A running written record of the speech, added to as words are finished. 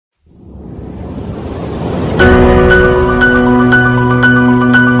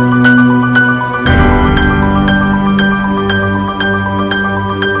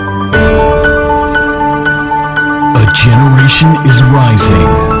nation is rising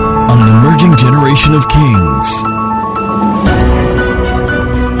on an emerging generation of kings.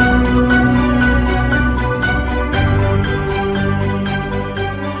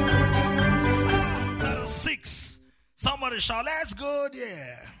 Psalm 36. Somebody shout, let's go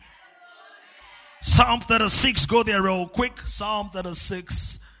there. Psalm 36, go there real quick. Psalm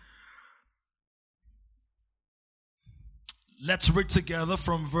 36. Let's read together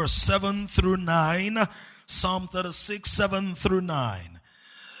from verse 7 through 9. Psalm 36, 7 through 9.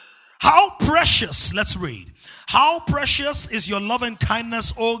 How precious, let's read. How precious is your loving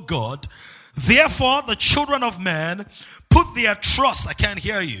kindness, O God. Therefore, the children of man put their trust. I can't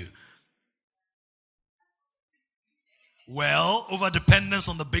hear you. Well, over dependence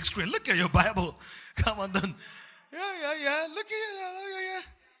on the big screen. Look at your Bible. Come on, then. Yeah. Look at it.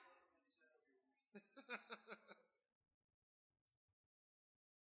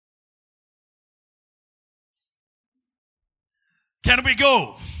 Can we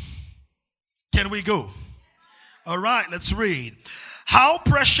go? Can we go? All right, let's read. How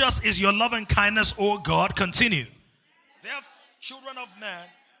precious is your loving kindness, O God. Continue. Therefore, children of man,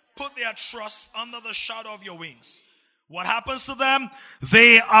 put their trust under the shadow of your wings. What happens to them?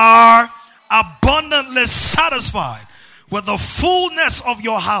 They are abundantly satisfied with the fullness of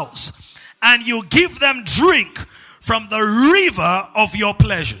your house, and you give them drink from the river of your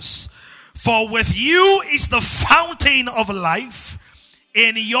pleasures. For with you is the fountain of life.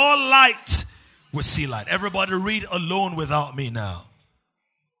 In your light we see light. Everybody read alone without me now.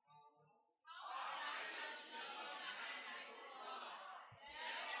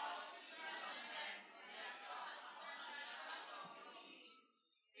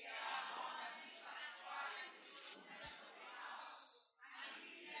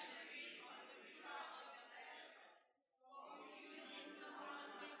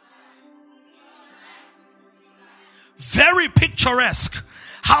 Very picturesque.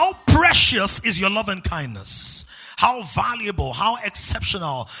 How precious is your loving kindness? How valuable, how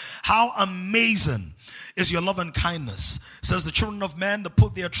exceptional, how amazing is your loving kindness. It says the children of men to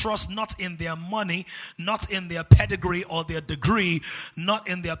put their trust not in their money, not in their pedigree or their degree, not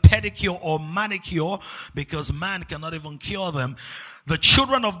in their pedicure or manicure, because man cannot even cure them. The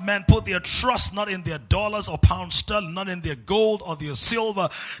children of men put their trust not in their dollars or pounds sterling, not in their gold or their silver,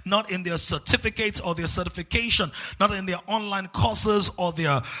 not in their certificates or their certification, not in their online courses or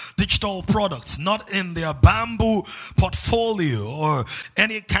their digital products, not in their bamboo portfolio or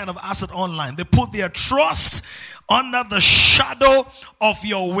any kind of asset online. They put their trust under the shadow of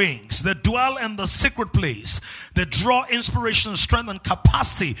your wings. They dwell in the secret place. They draw inspiration, strength, and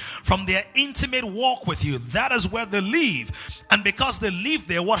capacity from their intimate walk with you. That is where they live. And because they live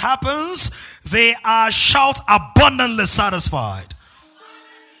there, what happens? They are, shout, abundantly satisfied.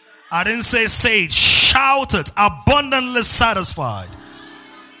 I didn't say it. Shout it. Abundantly satisfied.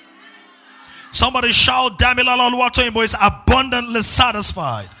 Somebody shout, Damilala Oluwatoyinbo is abundantly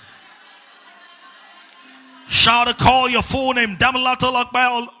satisfied. Shout to call your full name. Damilata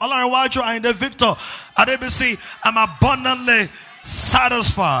Lokbai Olarawaju and the Victor. Adebisi, I'm abundantly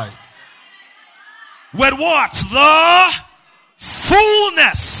satisfied. With what? The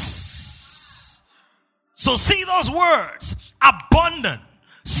fullness. So see those words. Abundant,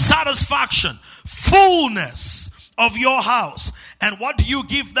 satisfaction, fullness of your house. And what do you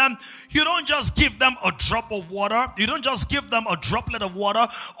give them? You don't just give them a drop of water. You don't just give them a droplet of water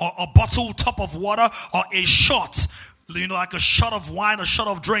or a bottle top of water or a shot. You know, like a shot of wine, a shot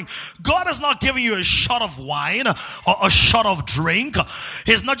of drink. God is not giving you a shot of wine or a shot of drink.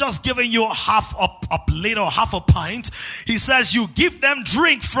 He's not just giving you half a plate or half a pint. He says you give them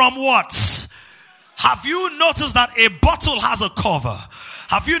drink from what? Have you noticed that a bottle has a cover?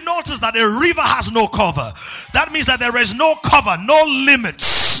 Have you noticed that a river has no cover? That means that there is no cover, no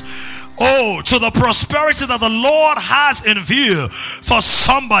limits. Oh, to the prosperity that the Lord has in view for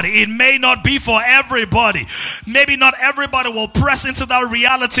somebody. It may not be for everybody. Maybe not everybody will press into that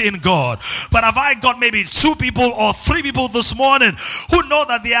reality in God. But have I got maybe 2 people or 3 people this morning who know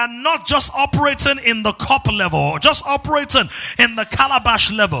that they are not just operating in the cup level or just operating in the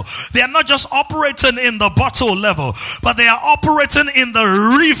calabash level. They are not just operating in the bottle level, but they are operating in the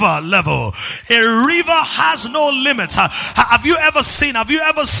river level. A river has no limits. Have you ever seen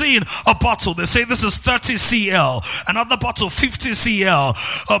a bottle? They say this is 30 cl, another bottle 50 cl,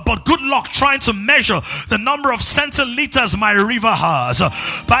 but good luck trying to measure the number of centiliters my river has.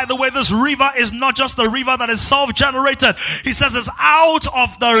 By the way, this river is not just the river that is self-generated. He says it's out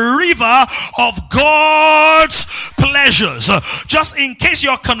of the river of God's pleasures. Just in case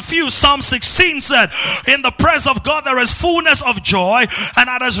you're confused, Psalm 16 said, in the presence of God there is fullness of joy, and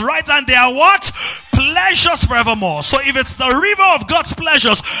at his right hand there are what? pleasures forevermore. So if it's the river of God's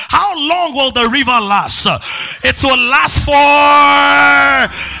pleasures, how long will the river last? It will last forever.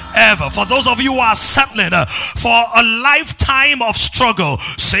 For those of you who are settling for a lifetime of struggle,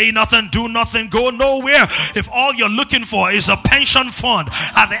 say nothing, do nothing, go nowhere. If all you're looking for is a pension fund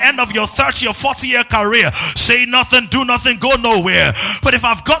at the end of your 30 or 40 year career, say nothing, do nothing, go nowhere. But if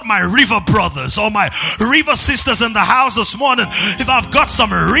I've got my river brothers or my river sisters in the house this morning, if I've got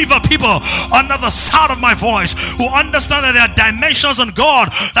some river people under the sound of my voice who understand that there are dimensions in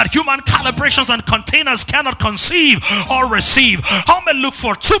God that human calibrations and containers cannot conceive or receive, how may look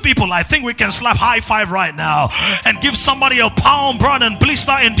for two people? I think we can slap high five right now and give somebody a palm burn and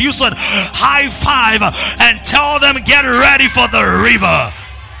blister inducing high five and tell them, get ready for the river.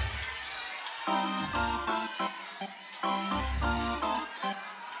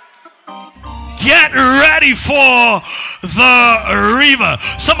 Get ready for the river.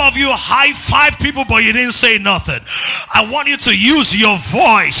 Some of you high-five people, but you didn't say nothing. I want you to use your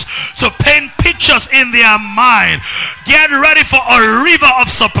voice to paint pictures in their mind. Get ready for a river of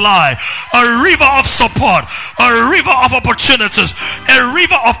supply, a river of support, a river of opportunities, a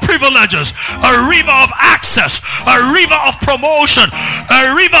river of privileges, a river of access, a river of promotion,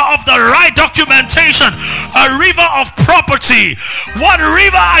 a river of the right documentation, a river of property. What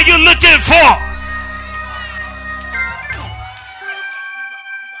river are you looking for?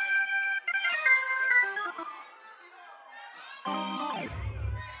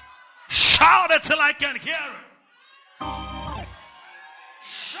 Shout it till I can hear it.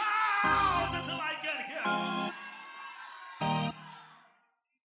 Shout it till I can hear it.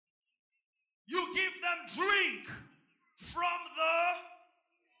 You give them drink from the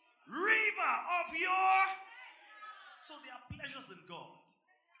river of your. So there are pleasures in God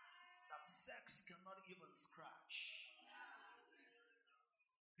that sex cannot even scratch.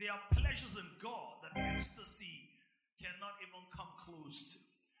 There are pleasures in God that ecstasy cannot even come close to.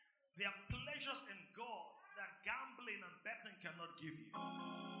 There are pleasures in God that gambling and betting cannot give you.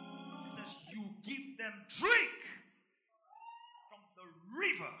 He says, you give them drink from the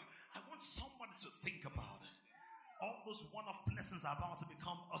river. I want somebody to think about it. All those one-off blessings are about to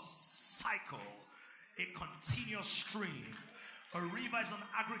become a cycle, a continuous stream. A river is an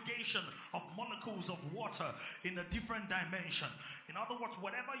aggregation of molecules of water in a different dimension. In other words,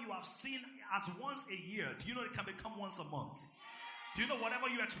 whatever you have seen as once a year, do you know it can become once a month? Do you know whatever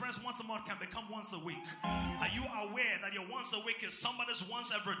you experience once a month can become once a week? Are you aware that your once a week is somebody's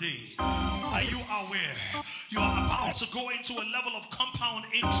once every day? Are you aware you are about to go into a level of compound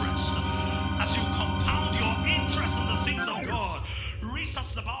interest? As you compound your interest in the things of God,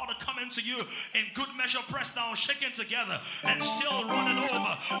 resources about to come into you in good measure, pressed down, shaken together, and still running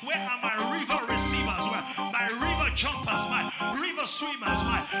over. Where are my river receivers? Where my river jumpers, my river swimmers,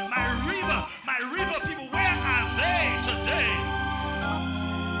 my river people? Where are they today?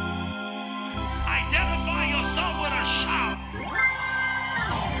 Identify yourself with a shout.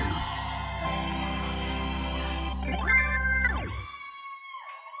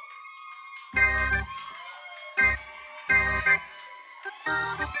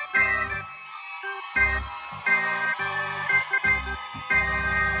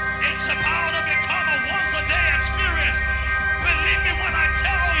 It's about to become a once a day experience. Believe me when I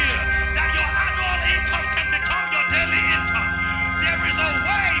tell you that your annual income can become your daily income. There is a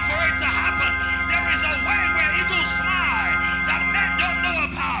way for it to happen. There is a way where eagles fly that men don't know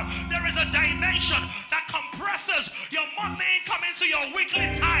about. There is a dimension that compresses your monthly income into your weekly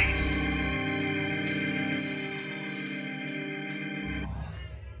tithe.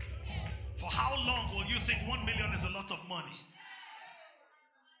 For how long will you think 1 million is a lot of money?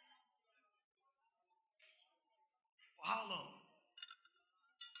 For how long?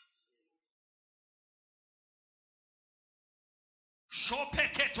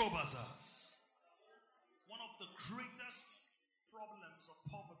 One of the greatest problems of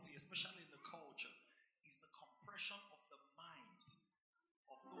poverty, especially in the culture, is the compression of the mind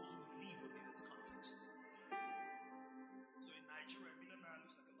of those who live within its context. So in Nigeria, $1 million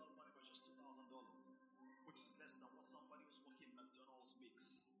looks like a lot of money, but just $2,000, which is less than what somebody who's working in McDonald's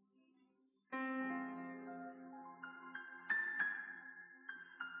makes.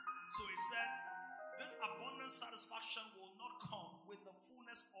 So he said, this abundant satisfaction will not come with the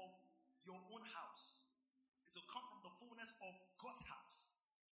fullness of your own house. It will come from the fullness of God's house.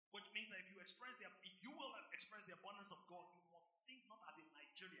 Which means that if you will experience the abundance of God, you must think not as a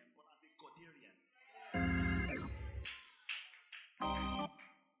Nigerian, but as a Godarian.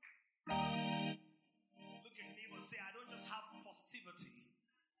 Look at your neighbor and say, I don't just have positivity,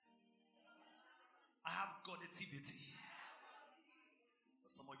 I have Goditivity.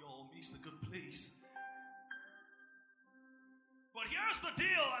 Some of y'all missed a good place. here's the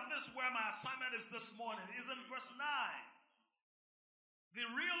deal, and this is where my assignment is this morning, is in verse 9. The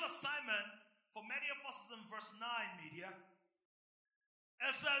real assignment for many of us is in verse 9, media.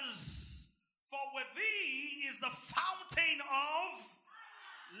 It says, for with thee is the fountain of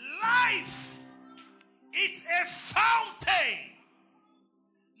life. It's a fountain.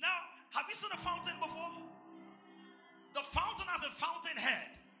 Now, have you seen a fountain before? The fountain has a fountain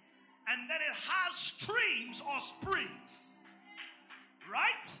head, and then it has streams or springs.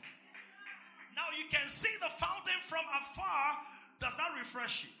 Right? Now you can see the fountain from afar. Does that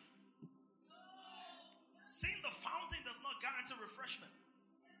refresh you? Seeing the fountain does not guarantee refreshment.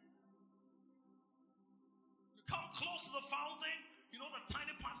 You come close to the fountain, you know the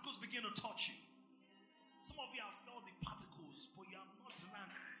tiny particles begin to touch you. Some of you have felt the particles, but you have not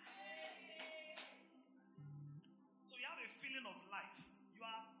drank. So you have a feeling of life. You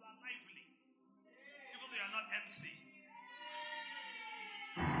are lively, even though you are not MC.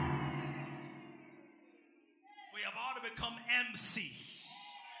 We're about to become MC.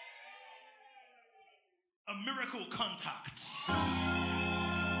 A miracle contact. Some of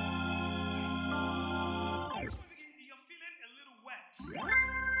you, you're feeling a little wet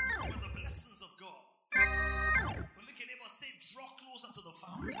with the blessings of God. But look at neighbor, say, draw closer to the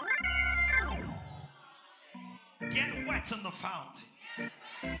fountain. Get wet in the fountain.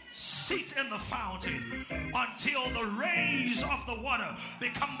 Sit in the fountain until the rays of the water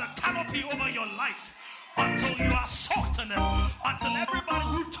become the canopy over your life. Until you are soaked in it. Until everybody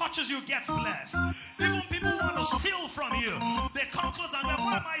who touches you gets blessed. Even people want to steal from you. They come close and go,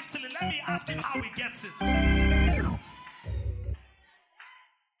 why am I stealing? Let me ask him how he gets it.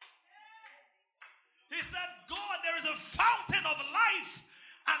 He said, God, there is a fountain of life.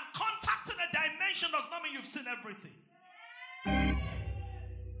 And contacting a dimension does not mean you've seen everything.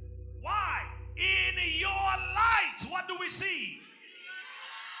 Why? In your light, what do we see?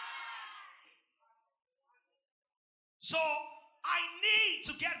 So, I need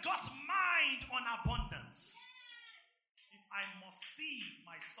to get God's mind on abundance. If I must see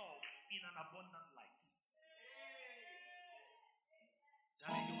myself in an abundant light.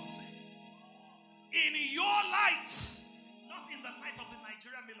 That you get what I'm saying? In your light, not in the light of the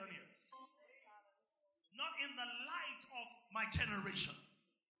Nigerian millionaires. Not in the light of my generation.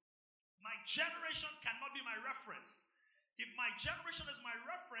 My generation cannot be my reference. If my generation is my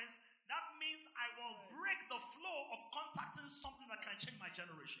reference, that means I will break the flow of contacting something that can change my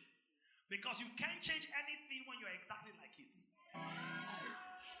generation. Because you can't change anything when you're exactly like it.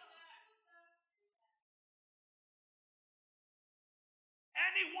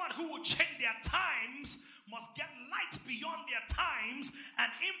 Anyone who will change their times must get light beyond their times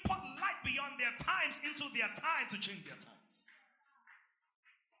and import light beyond their times into their time to change their times.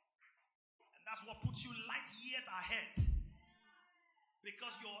 And that's what puts you light years ahead.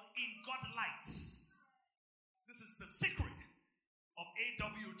 Because you're in God light. This is the secret of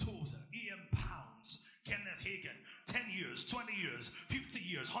A.W. Tozer, E.M. Pounds, Kenneth Hagin. 10 years, 20 years, 50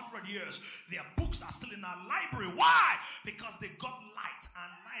 years, 100 years. Their books are still in our library. Why? Because they got light,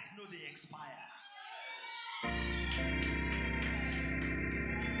 and light know they expire.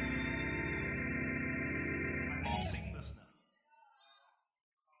 And then you sing this now.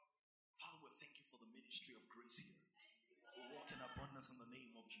 Father, we thank you for the ministry of grace here. Walk in abundance in the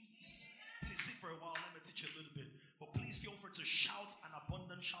name of Jesus. Please sit for a while. Let me teach you a little bit. But please feel free to shout an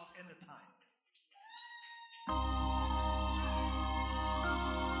abundant shout anytime.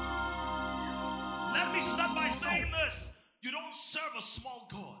 Let me start by saying this. You don't serve a small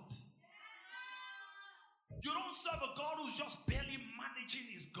God. You don't serve a God who's just barely managing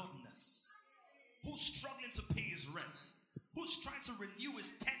his godness. Who's struggling to pay his rent. Who's trying to renew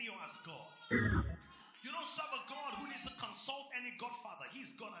his tenure as God. You don't serve a God who needs to consult any godfather.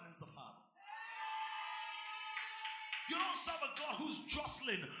 He's God and is the Father. You don't serve a God who's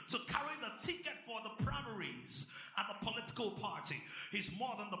jostling to carry the ticket for the primaries and the political party. He's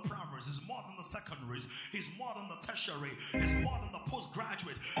more than the primaries. He's more than the secondaries. He's more than the tertiary. He's more than the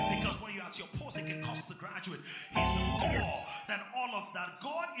postgraduate. Because when you're at your post, it can cost the graduate. He's more than all of that.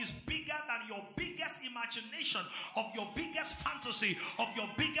 God is bigger than your biggest imagination, of your biggest fantasy, of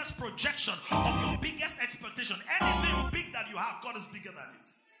your biggest projection, of your biggest expectation. Anything big that you have, God is bigger than it.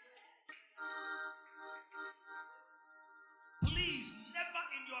 Please never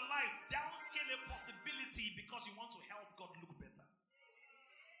in your life downscale a possibility because you want to help God look better.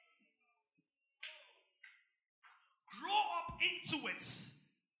 Grow up into it.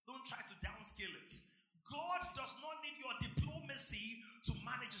 Don't try to downscale it. God does not need your diplomacy to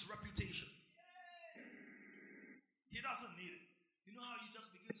manage his reputation. He doesn't need it. You know how you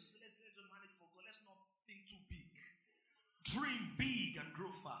just begin to say, let's just manage for God. Let's not think too big. Dream big and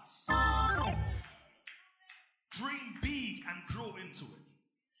grow fast. Dream big and grow into it.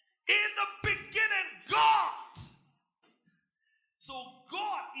 In the beginning, God. So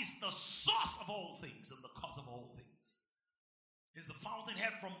God is the source of all things and the cause of all things. He's the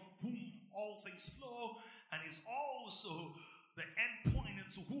fountainhead from whom all things flow, and is also the end point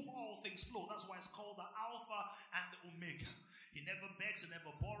into whom all things flow. That's why it's called the Alpha and the Omega. He never begs, he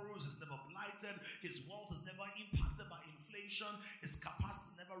never borrows, he's never blighted. His wealth is never impacted by inflation. His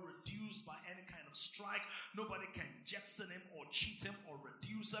capacity is never reduced by any kind of strike. Nobody can jetson him or cheat him or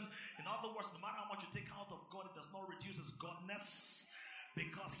reduce him. In other words, no matter how much you take out of God, it does not reduce his godness,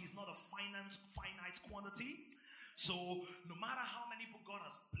 because he's not a finite quantity. So no matter how many people God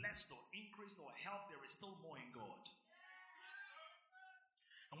has blessed or increased or helped, there is still more in God.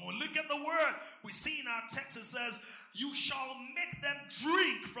 And when we look at the word, we see in our text it says, you shall make them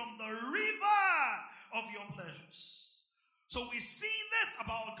drink from the river of your pleasures. So we see this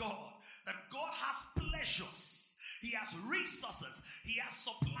about God, that God has pleasures. He has resources. He has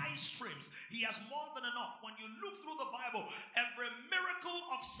supply streams. He has more than enough. When you look through the Bible, every miracle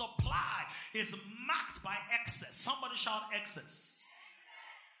of supply is marked by excess. Somebody shout excess.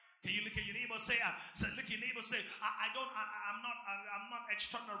 Can you look at your neighbor and say, look at your neighbor and say, I'm not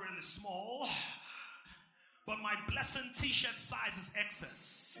extraordinarily small, but my blessing t-shirt size is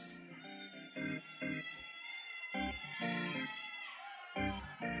excess.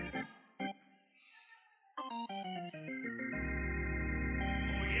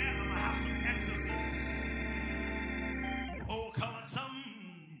 Oh yeah, I'm gonna have some excesses. Oh, come on, some.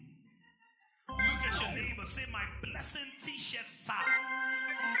 Look at your neighbor, say my blessing t-shirt size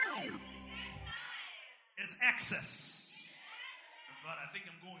is excess. In fact, I think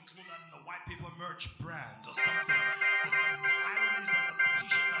I'm going to include that in the white paper merch brand or something. The irony is that the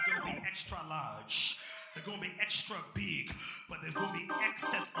t-shirts are going to be extra large. They're going to be extra big, but there's going to be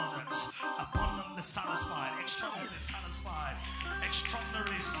excess on it. Abundantly satisfied, extraordinarily satisfied,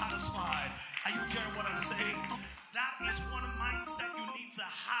 extraordinarily satisfied. Are you hearing what I'm saying? That is one mindset you need to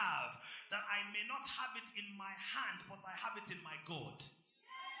have. That I may not have it in my hand, but I have it in my God.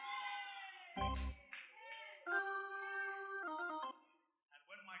 And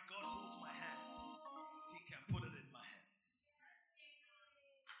when my God holds my hand, he can put it in my hands.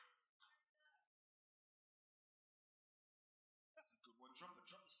 That's a good one. Drop it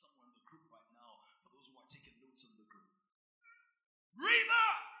somewhere in the group right now for those who are taking notes in the group. River!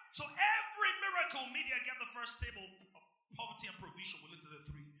 So every miracle, media get the first table of poverty and provision. We looked at it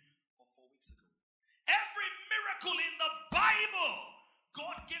 3 or 4 weeks ago. Every miracle in the Bible,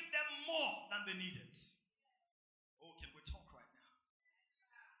 God gave them more than they needed. Oh, can we talk right now?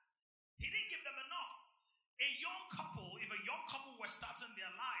 He didn't give them enough. A young couple, if a young couple were starting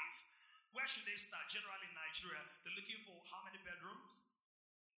their life, where should they start? Generally in Nigeria, they're looking for how many bedrooms?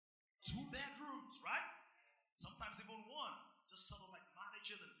 2 bedrooms, right? Sometimes even 1. Just sort of like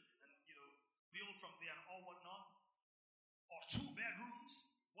manage it and build from there and all whatnot. Or 2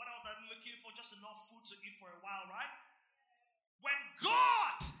 bedrooms. What else are they looking for? Just enough food to eat for a while, right? When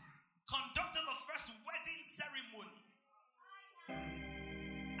God conducted the first wedding ceremony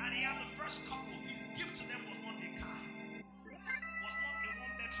and he had the first couple, his gift to them was not a car, was not a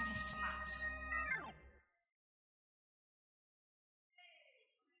 1-bedroom flat.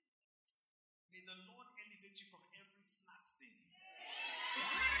 May the Lord elevate you from every flat thing.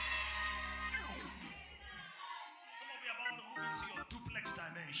 Some of you are about to move into your duplex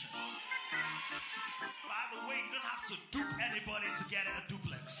dimension. By the way, you don't have to dupe anybody to get a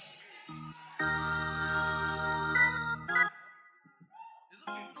duplex. It's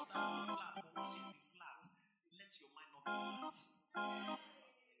okay to start in the flat, but once you're in the flat, let your mind not be flat.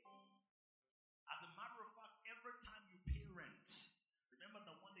 As a matter of fact, every time you pay rent, remember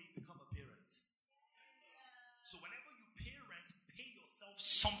that one day you become a parent. So whenever you pay rent, pay yourself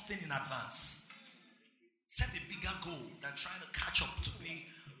something in advance. Set a bigger goal than trying to catch up to pay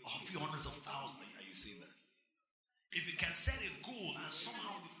a few hundreds of thousands. Are you seeing that? If you can set a goal and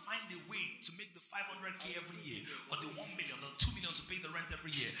somehow you find a way to make the 500K every year, or the 1 million, or 2 million to pay the rent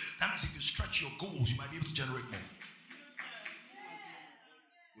every year, that means if you stretch your goals, you might be able to generate more.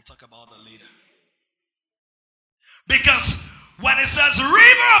 We'll talk about that later. Because when it says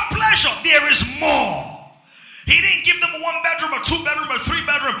river of pleasure, there is more. He didn't give them a 1-bedroom, a 2-bedroom, a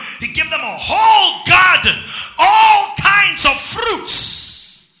 3-bedroom. He gave them a whole garden, all kinds of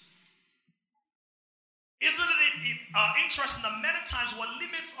fruits. Isn't it interesting that many times what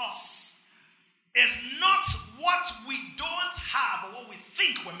limits us is not what we don't have or what we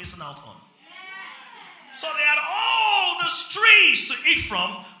think we're missing out on. So they had all the trees to eat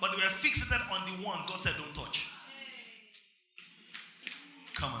from, but they were fixated on the one God said don't touch.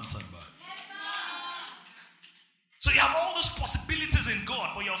 Come on, somebody. So you have all those possibilities in God,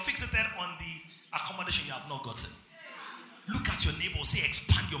 but you're fixated on the accommodation you have not gotten. Look at your neighbor, say,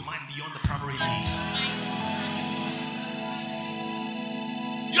 expand your mind beyond the primary need.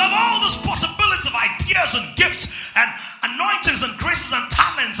 You have all those possibilities of ideas and gifts and anointings and graces and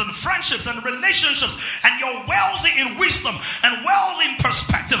talents and friendships and relationships, and you're wealthy in wisdom and wealthy in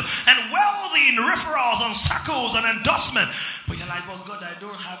perspective and wealthy in referrals and circles and endorsement. But you're like, well, God, I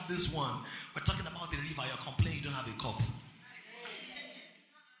don't have this one. We're talking about the river. You're complaining you don't have a cup.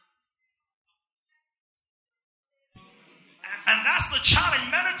 And that's the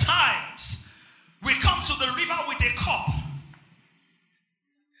challenge. Many times we come to the river with a cup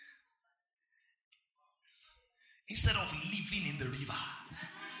instead of living in the river.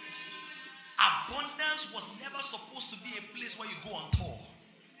 Abundance was never supposed to be a place where you go on tour.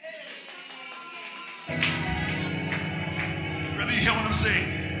 Remember, you hear what I'm saying?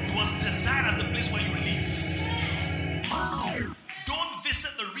 It was designed as the place where you live. Don't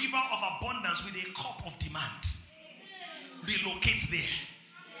visit the river of abundance with a cup of demand. Relocate there.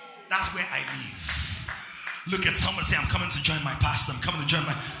 That's where I live. Look at someone, say, I'm coming to join my pastor. I'm coming to join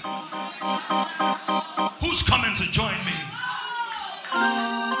my... Who's coming to join me?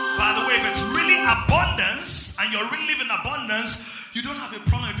 By the way, if it's really abundance and you're really living abundance, you don't have a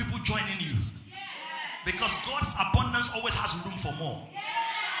problem with people joining you. Because God's abundance always has room for more.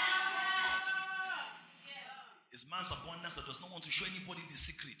 It's man's abundance that does not want to show anybody the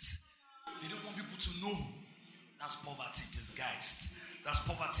secrets. They don't want people to know. That's poverty disguised. That's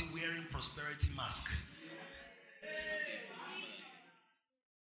poverty wearing prosperity mask.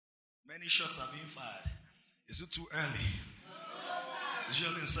 Many shots are being fired. Is it too early? It's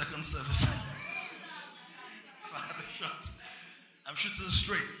usually in second service. Fire the shot. I'm shooting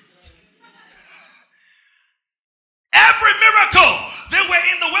straight. Every miracle, they were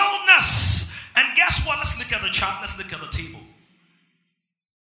in the wilderness. And guess what? Let's look at the chart. Let's look at the table.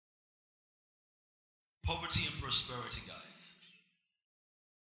 Poverty and prosperity, guys.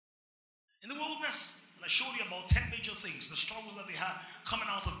 In the wilderness, and I showed you about 10 major things, the struggles that they had coming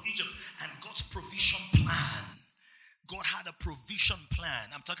out of Egypt, and God's provision plan. God had a provision plan.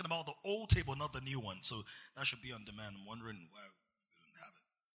 I'm talking about the old table, not the new one. So that should be on demand. I'm wondering why we didn't have it.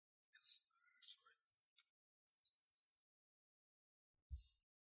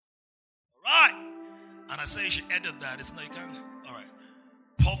 All right. And I say you should edit that. It's not, you can't. All right.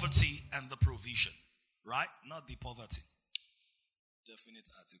 Poverty and the provision. Right? Not the poverty. Definite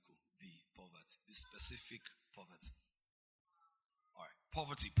article. The poverty. The specific poverty. All right.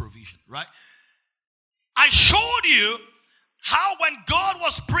 Poverty, provision. Right? I showed you how when God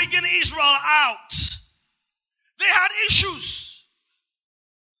was bringing Israel out, they had issues.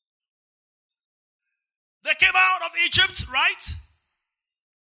 They came out of Egypt, right?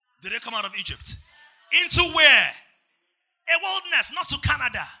 Did they come out of Egypt? Into where? A wilderness, not to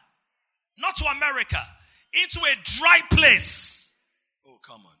Canada. Not to America. Into a dry place. Oh,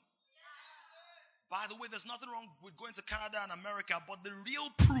 come on. By the way, there's nothing wrong with going to Canada and America, but the real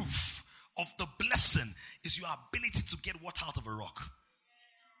proof of the blessing is your ability to get water out of a rock.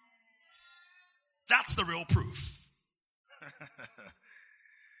 That's the real proof.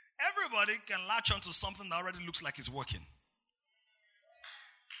 Everybody can latch onto something that already looks like it's working.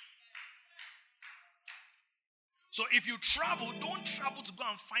 So if you travel, don't travel to go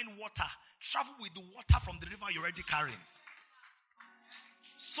and find water. Travel with the water from the river you're already carrying.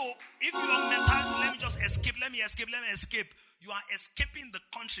 So if your mentality, let me just escape, let me escape, you are escaping the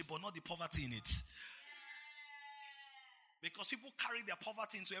country but not the poverty in it. Because people carry their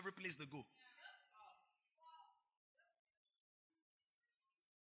poverty into every place they go.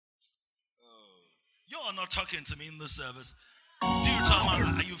 You're not talking to me in this service. Do you tell me,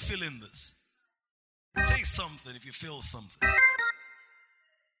 are you feeling this? Say something if you feel something.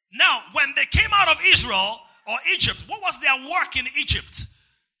 Now, when they came out of Israel or Egypt, what was their work in Egypt?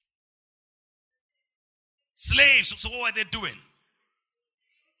 Slaves. So what were they doing?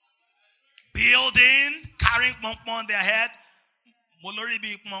 Building, carrying on their head. What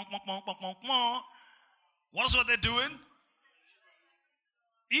else were they doing?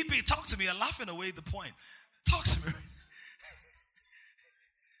 EP, talk to me. You're laughing away the point. Talk to me.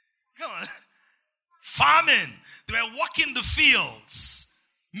 Come on. Farming. They were working the fields.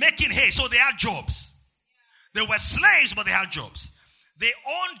 Making hay. So they had jobs. They were slaves, but they had jobs. They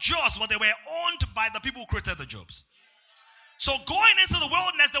owned jobs, but they were owned by the people who created the jobs. So going into the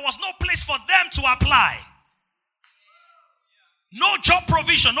wilderness, there was no place for them to apply. No job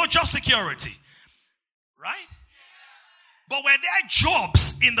provision, no job security. Right? But were there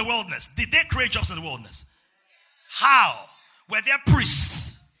jobs in the wilderness? Did they create jobs in the wilderness? How? Were there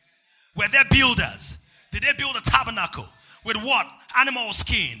priests? Were they builders? Did they build a tabernacle? With what? Animal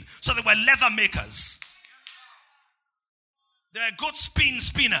skin. So they were leather makers. They were good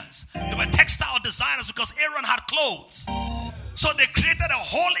spinners. They were textile designers because Aaron had clothes. So they created a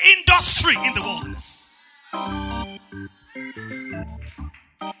whole industry in the wilderness.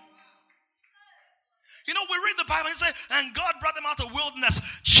 You know, we read the Bible and say, and God brought them out of the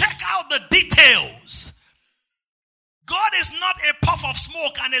wilderness. Check out the details. God is not a puff of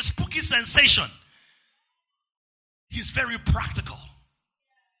smoke and a spooky sensation. He's very practical.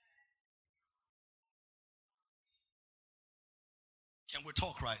 Can we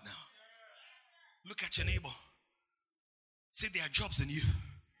talk right now? Look at your neighbor. See, there are jobs in you.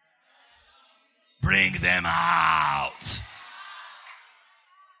 Bring them out.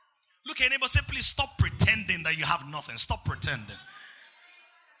 Look at your neighbor. Say, please stop pretending that you have nothing. Stop pretending.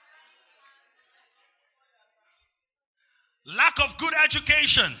 Lack of good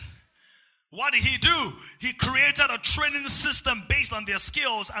education. What did he do? He created a training system based on their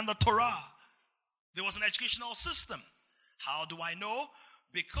skills and the Torah. There was an educational system. How do I know?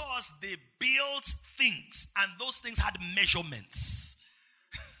 Because they built things, and those things had measurements.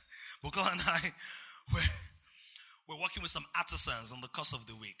 Bukola and I were working with some artisans on the course of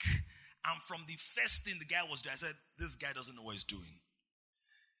the week. And from the first thing the guy was doing, I said, this guy doesn't know what he's doing.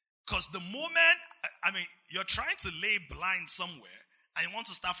 Because the moment, you're trying to lay blind somewhere, and you want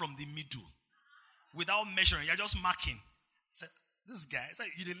to start from the middle without measuring, you're just marking. So this guy, it's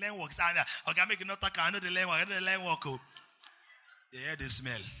like, you didn't learn work. Okay, I'm making no talk. I know the learn work. I know the learn work. Yeah, they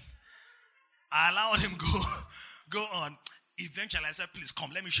smell. I allowed him go on. Eventually, I said, please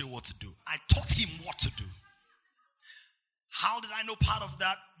come, let me show you what to do. I taught him what to do. How did I know part of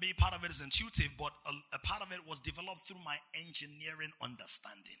that? Maybe part of it is intuitive, but a part of it was developed through my engineering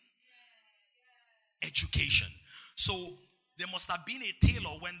understanding. Education. So there must have been a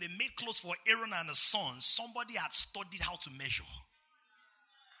tailor when they made clothes for Aaron and his sons. Somebody had studied how to measure.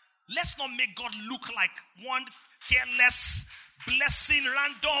 Let's not make God look like one careless, blessing,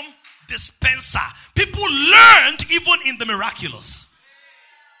 random dispenser. People learned even in the miraculous.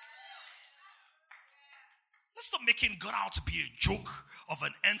 Let's not making God out to be a joke of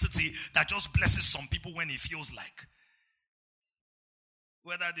an entity that just blesses some people when it feels like.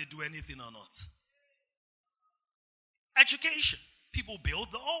 Whether they do anything or not. Education. People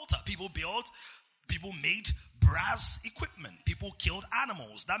built the altar. People made brass equipment. People killed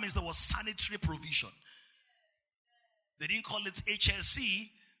animals. That means there was sanitary provision. They didn't call it HSC,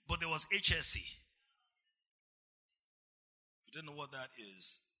 but there was HSC. If you don't know what that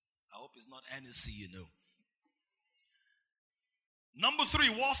is, I hope it's not NSC, you know. Number 3,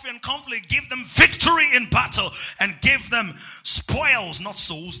 warfare and conflict. Give them victory in battle and give them spoils, not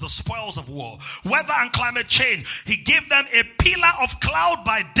souls, the spoils of war. Weather and climate change. He gave them a pillar of cloud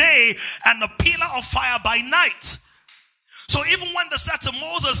by day and a pillar of fire by night. So even when they said to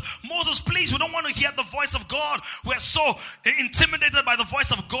Moses, please, we don't want to hear the voice of God. We're so intimidated by the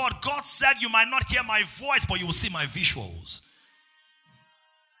voice of God. God said, you might not hear my voice, but you will see my visuals.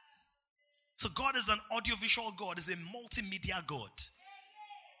 So God is an audiovisual God, is a multimedia God.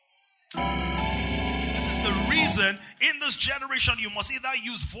 This is the reason in this generation you must either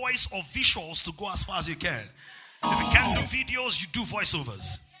use voice or visuals to go as far as you can. If you can't do videos, you do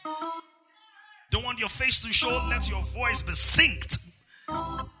voiceovers. Don't want your face to show, let your voice be synced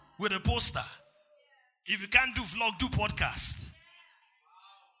with a poster. If you can't do vlog, do podcast.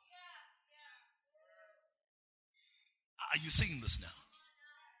 Are you seeing this now?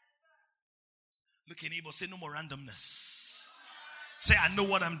 Look at your neighbor, say no more randomness. Say I know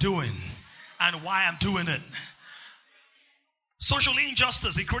what I'm doing and why I'm doing it. Social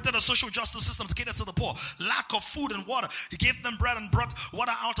injustice. He created a social justice system to cater to the poor. Lack of food and water. He gave them bread and brought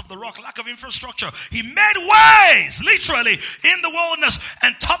water out of the rock. Lack of infrastructure. He made ways, literally, in the wilderness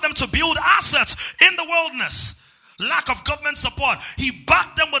and taught them to build assets in the wilderness. Lack of government support. He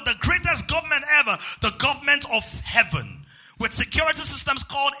backed them with the greatest government ever, the government of heaven, with security systems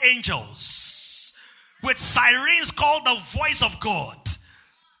called angels, with sirens called the voice of God.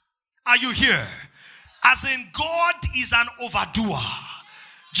 Are you here? As in, God is an overdoer.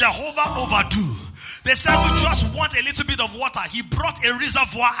 Jehovah overdo. They said, we just want a little bit of water. He brought a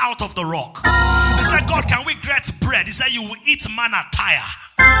reservoir out of the rock. They said, God, can we get bread? He said, you will eat manna tire.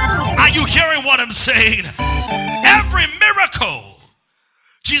 Are you hearing what I'm saying? Every miracle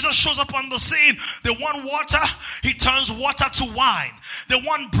Jesus shows up on the scene. They want water, he turns water to wine. They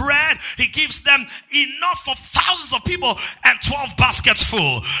want bread, he gives them enough for thousands of people and 12 baskets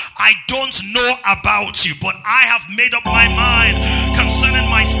full. I don't know about you, but I have made up my mind concerning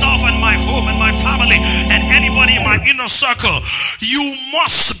myself and my home and my family and anybody in my inner circle. You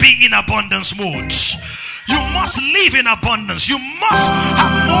must be in abundance mode. You must live in abundance. You must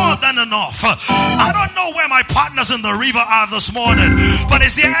have more than enough. I don't know where my partners in the river are this morning, but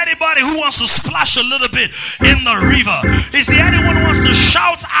is there anybody who wants to splash a little bit in the river? Is there anyone who wants to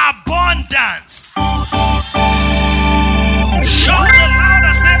shout abundance? Shout it loud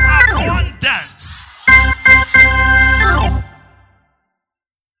and say abundance.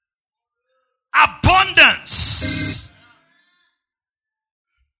 Abundance.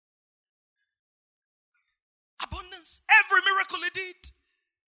 Abundance. Every miracle he did.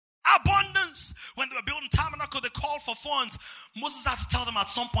 Abundance. When they were building tabernacle, they called for funds. Moses had to tell them at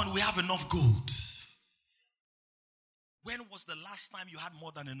some point, we have enough gold. When was the last time you had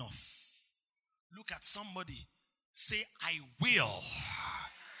more than enough? Look at somebody. Say, I will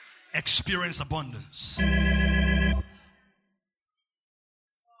experience abundance.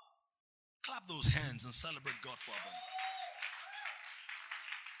 Clap those hands and celebrate God for abundance.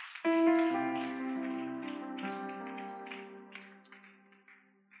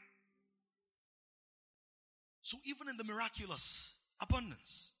 So even in the miraculous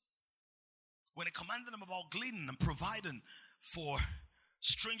abundance, when he commanded them about gleaning and providing for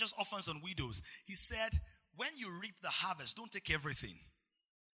strangers, orphans, and widows, he said, when you reap the harvest, don't take everything.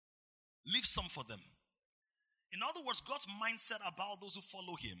 Leave some for them. In other words, God's mindset about those who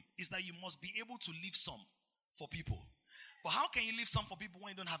follow him is that you must be able to leave some for people. But how can you leave some for people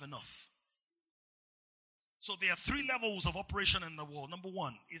when you don't have enough? So there are 3 levels of operation in the world. Number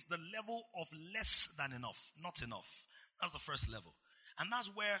 1 is the level of less than enough, not enough. That's the first level. And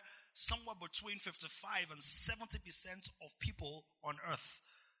that's where somewhere between 55 and 70% of people on earth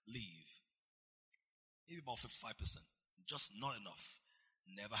live. Maybe about 55%. Just not enough.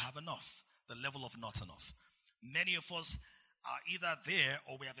 Never have enough. The level of not enough. Many of us are either there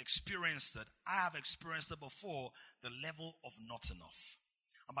or we have experienced it. I have experienced it before, the level of not enough.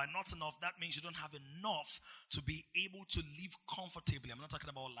 And by not enough, that means you don't have enough to be able to live comfortably. I'm not talking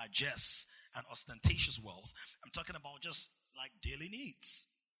about largesse and ostentatious wealth. I'm talking about just like daily needs,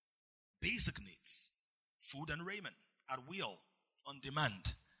 basic needs, food and raiment at will, on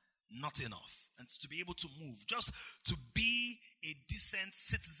demand, not enough. And to be able to move, just to be a decent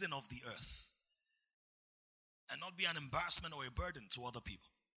citizen of the earth and not be an embarrassment or a burden to other people.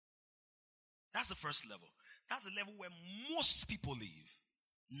 That's the first level. That's the level where most people live.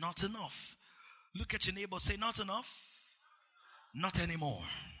 Not enough. Look at your neighbor, say, not enough. Not anymore.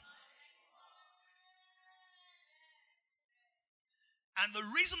 And the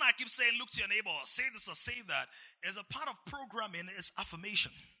reason I keep saying, look to your neighbor, say this or say that, is a part of programming is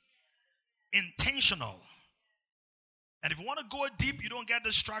affirmation. Intentional. And if you want to go deep, you don't get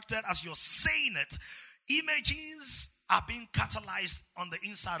distracted as you're saying it. Images are being catalyzed on the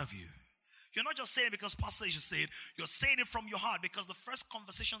inside of you. You're not just saying it because pastor should say it. You're saying it from your heart because the first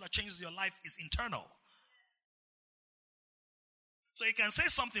conversation that changes your life is internal. So you can say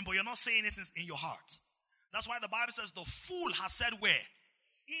something, but you're not saying it in your heart. That's why the Bible says the fool has said where?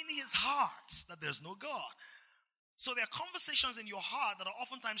 In his heart that there's no God. So there are conversations in your heart that are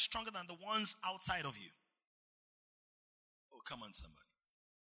oftentimes stronger than the ones outside of you. Oh, come on, somebody.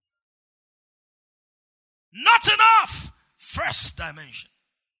 Not enough. First dimension.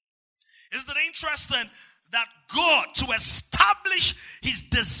 Isn't it interesting that God, to establish his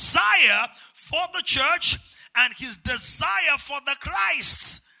desire for the church and his desire for the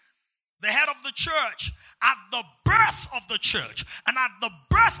Christ, the head of the church, at the birth of the church and at the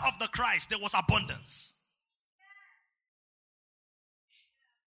birth of the Christ, there was abundance.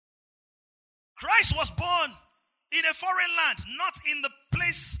 Christ was born in a foreign land, not in the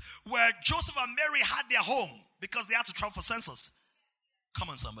place where Joseph and Mary had their home because they had to travel for census. Come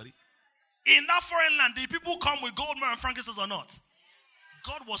on, somebody. In that foreign land, did people come with gold, myrrh, and frankincense or not?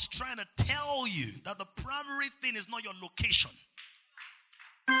 God was trying to tell you that the primary thing is not your location.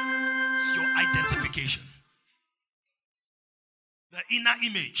 It's your identification. The inner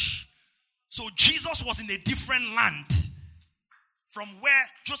image. So Jesus was in a different land from where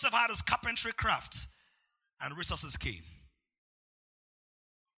Joseph had his carpentry craft and resources came.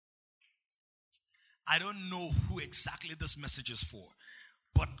 I don't know who exactly this message is for.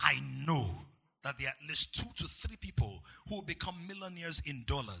 But I know that there are at least 2 to 3 people who will become millionaires in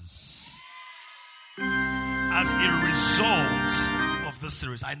dollars as a result of this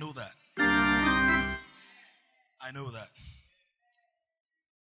series. I know that. I know that.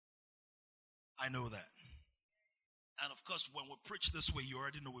 I know that. And of course, when we preach this way, you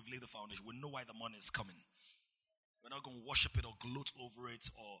already know we've laid the foundation. We know why the money is coming. We're not going to worship it or gloat over it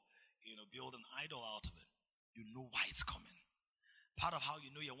or, build an idol out of it. You know why it's coming. Part of how you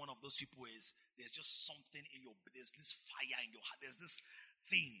know you're one of those people is there's just something in there's this fire in your heart. There's this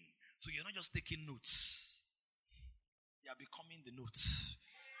thing. So you're not just taking notes. You're becoming the notes.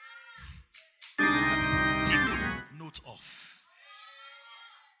 Take note of.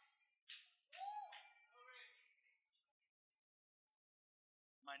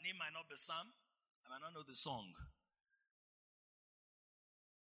 My name might not be Sam. I might not know the song.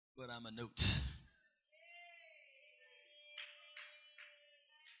 But I'm a note.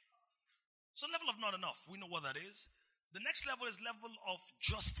 So level of not enough. We know what that is. The next level is level of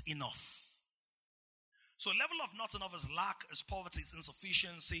just enough. So level of not enough is lack, is poverty, it's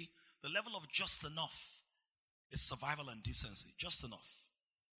insufficiency. The level of just enough is survival and decency. Just enough.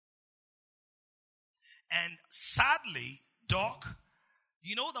 And sadly, Doc,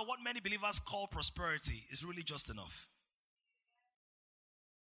 you know that what many believers call prosperity is really just enough.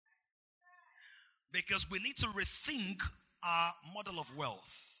 Because we need to rethink our model of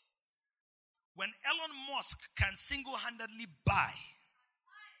wealth. When Elon Musk can single-handedly buy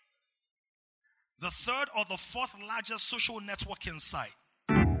the third or the fourth largest social networking site,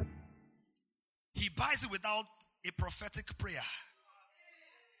 he buys it without a prophetic prayer.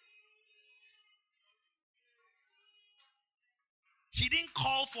 He didn't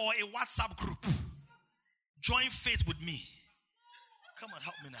call for a WhatsApp group. Join faith with me. Come on,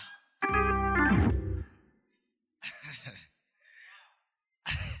 help me now.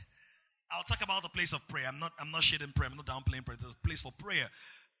 I'll talk about the place of prayer. I'm not shading prayer. I'm not downplaying prayer. There's a place for prayer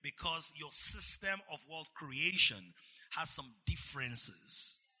because your system of wealth creation has some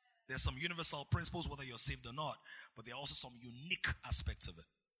differences. There's some universal principles, whether you're saved or not, but there are also some unique aspects of it.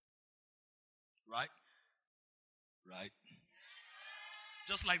 Right? Right?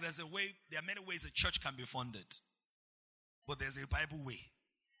 Just like there are many ways a church can be funded, but there's a Bible way.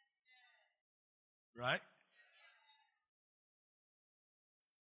 Right?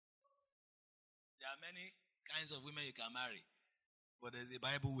 There are many kinds of women you can marry, but there's a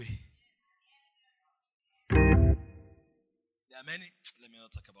Bible way. There are many. Let me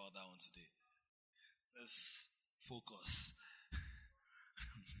not talk about that one today. Let's focus.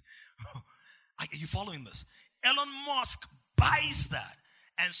 Are you following this? Elon Musk buys that,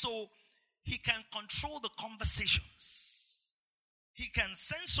 and so he can control the conversations. He can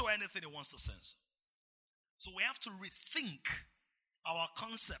censor anything he wants to censor. So we have to rethink our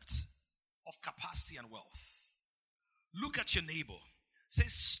concept of capacity and wealth. Look at your neighbor. Say,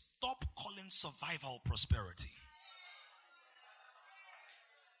 stop calling survival prosperity.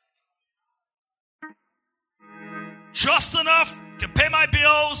 Just enough, can pay my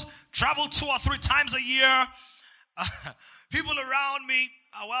bills, travel 2 or 3 times a year. People around me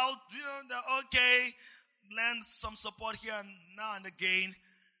are, they're okay. Lend some support here and now and again.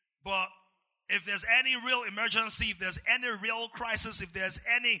 But if there's any real emergency, if there's any real crisis, if there's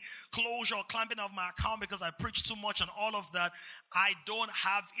any closure or clamping of my account because I preach too much and all of that, I don't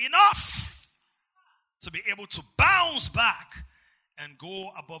have enough to be able to bounce back and go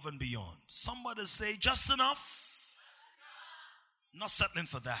above and beyond. Somebody say, just enough. Not settling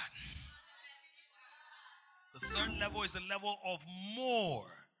for that. The third level is the level of more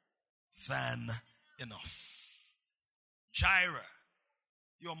than enough. Jireh,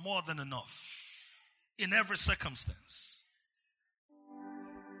 you're more than enough in every circumstance.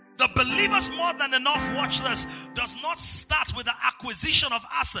 The believer's more than enough, watch this, does not start with the acquisition of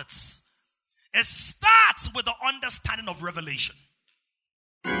assets. It starts with the understanding of revelation.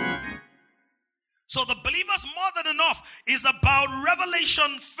 So the believer's more than enough is about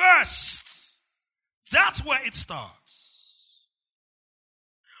revelation first. That's where it starts.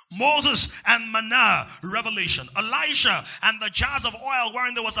 Moses and manna, revelation. Elijah and the jars of oil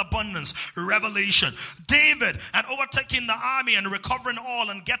wherein there was abundance, revelation. David and overtaking the army and recovering all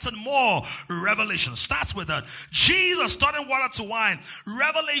and getting more, revelation. Starts with that. Jesus turning water to wine,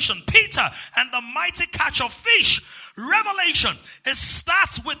 revelation. Peter and the mighty catch of fish, revelation. It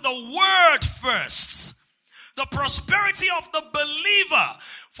starts with the word first. The prosperity of the believer,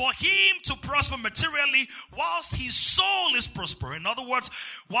 for him to prosper materially whilst his soul is prospering. In other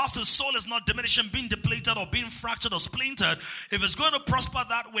words, whilst his soul is not diminishing, being depleted or being fractured or splintered, if it's going to prosper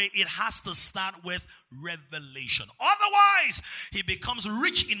that way, it has to start with revelation. Otherwise, he becomes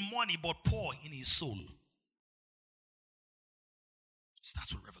rich in money but poor in his soul.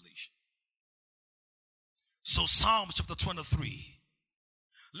 Starts with revelation. So Psalms chapter 23.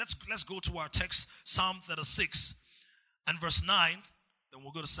 Let's go to our text, Psalm 36 and verse 9. Then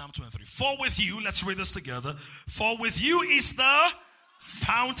we'll go to Psalm 23. For with you, let's read this together. For with you is the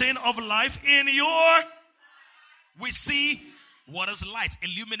fountain of life. In your, we see what is light,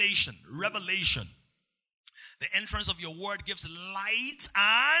 illumination, revelation. The entrance of your word gives light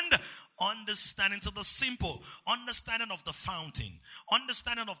and understanding to the simple, understanding of the fountain,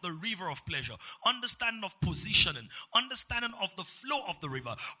 understanding of the river of pleasure, understanding of positioning, understanding of the flow of the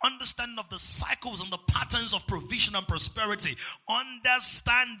river, understanding of the cycles and the patterns of provision and prosperity,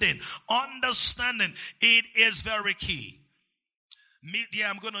 understanding. It is very key.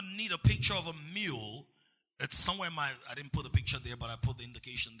 I'm going to need a picture of a mule. It's somewhere in I didn't put the picture there, but I put the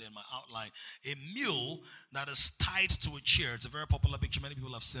indication there in my outline. A mule that is tied to a chair. It's a very popular picture. Many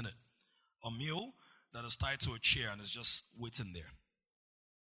people have seen it. A mule that is tied to a chair and is just waiting there.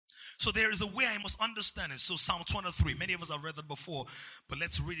 So there is a way I must understand it. So Psalm 23, many of us have read that before, but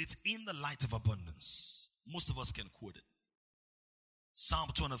let's read it in the light of abundance. Most of us can quote it. Psalm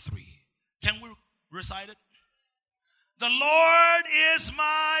 23. Can we recite it? The Lord is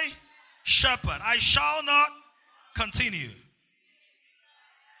my shepherd, I shall not continue.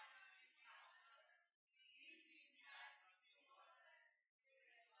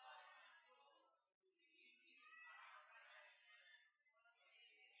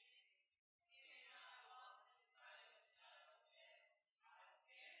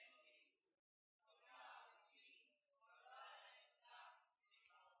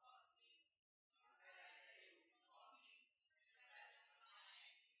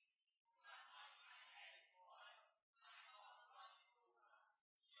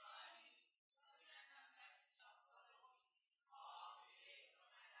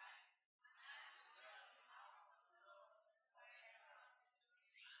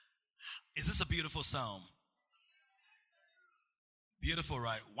 Is this a beautiful psalm? Beautiful,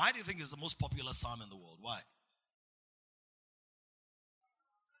 right? Why do you think it's the most popular psalm in the world? Why?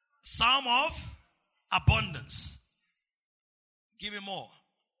 Psalm of abundance. Give me more.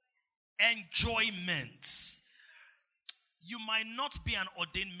 Enjoyment. You might not be an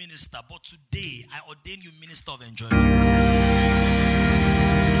ordained minister, but today I ordain you minister of enjoyment.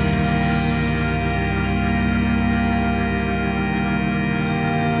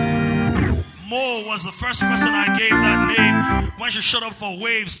 Mo was the first person I gave that name when she showed up for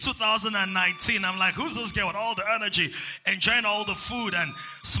Waves 2019. I'm like, who's this girl with all the energy, enjoying all the food and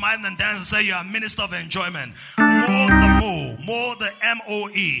smiling and dancing, say you're a minister of enjoyment. More the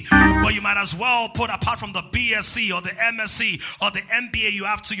M-O-E. But you might as well put, apart from the BSc or the MSc or the MBA you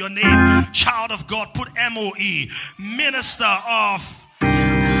have to your name, child of God, put M-O-E. Minister of.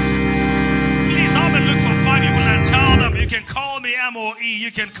 Please help me look for 5 people and tell them you can call me M-O-E.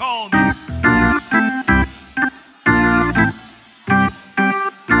 You can call me.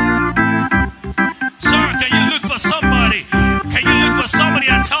 Somebody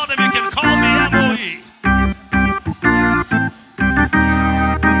and tell them you can call me M-O-E.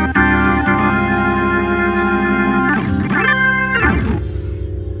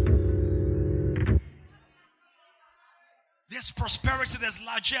 There's prosperity, there's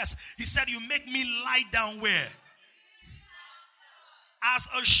largesse. He said, you make me lie down where? As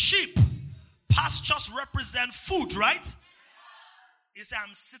a sheep, pastures represent food, right? He said,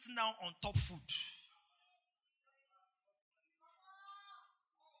 I'm sitting down on top food.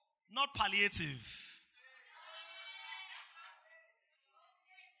 Not palliative.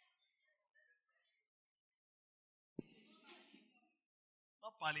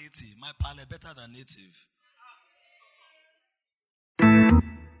 Not palliative. My palate better than native.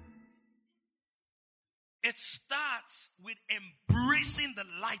 It starts with embracing the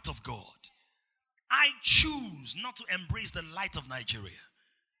light of God. I choose not to embrace the light of Nigeria.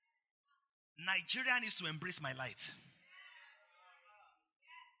 Nigeria needs to embrace my light.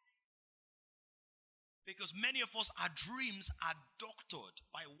 Because many of us, our dreams are doctored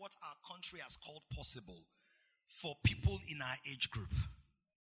by what our country has called possible for people in our age group.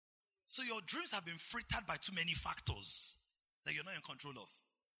 So your dreams have been frittered by too many factors that you're not in control of.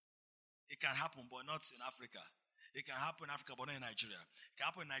 It can happen, but not in Africa. It can happen in Africa, but not in Nigeria. It can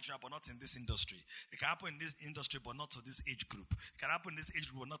happen in Nigeria, but not in this industry. It can happen in this industry, but not to this age group. It can happen in this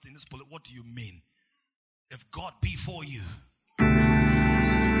age group, but not in this political. What do you mean? If God be for you.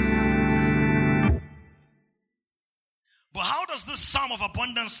 But how does this psalm of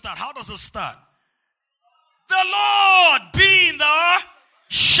abundance start? How does it start? The Lord being the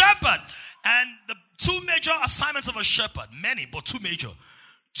shepherd. And the two major assignments of a shepherd, many, but two major.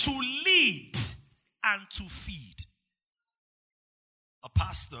 To lead and to feed. A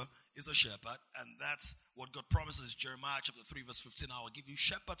pastor is a shepherd, and that's what God promises. Jeremiah chapter 3 verse 15. I will give you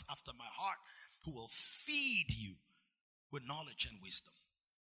shepherds after my heart who will feed you with knowledge and wisdom.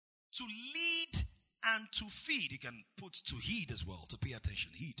 to lead and to feed. You can put to heed as well, to pay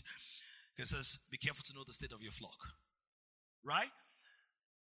attention. Heed. It says, be careful to know the state of your flock. Right?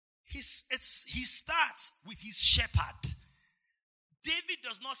 He starts with his shepherd. David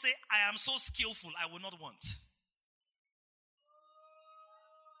does not say, I am so skillful, I will not want.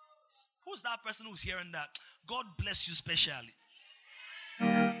 Who's that person who's hearing that? God bless you specially.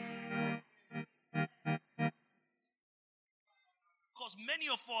 Because many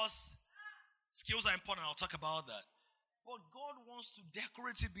of us, skills are important, I'll talk about that. But God wants to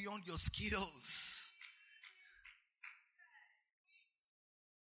decorate you beyond your skills.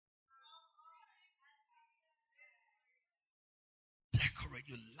 Decorate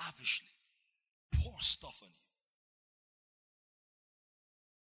you lavishly. Pour stuff on you.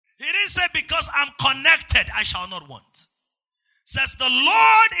 He didn't say, because I'm connected, I shall not want. Says, the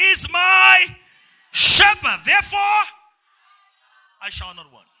Lord is my shepherd, therefore I shall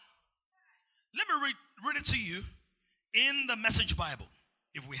not want. Let me read it to you in the Message Bible.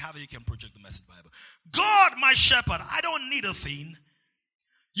 If we have it, you can project the Message Bible. God, my shepherd, I don't need a thing.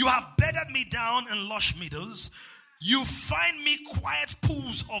 You have bedded me down in lush meadows. You find me quiet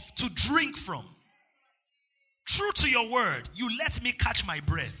pools to drink from. True to your word, you let me catch my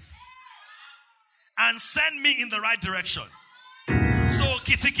breath and send me in the right direction. So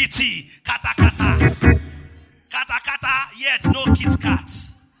kitty kitty, kata kata, kata kata, yet no kit kat.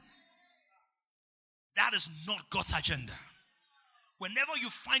 That is not God's agenda. Whenever you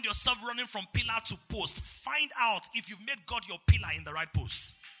find yourself running from pillar to post, find out if you've made God your pillar in the right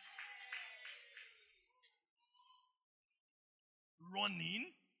post.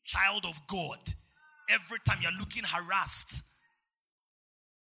 Running, child of God. Every time you're looking harassed.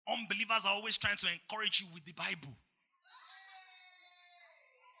 Unbelievers are always trying to encourage you with the Bible.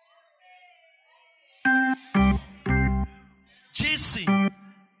 Jason,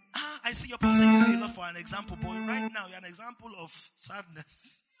 I see your pastor using you for an example, boy. Right now, you're an example of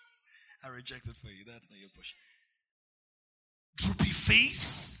sadness. I rejected for you. That's not your push. Droopy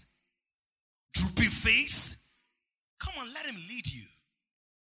face. Droopy face. Come on, let him lead you.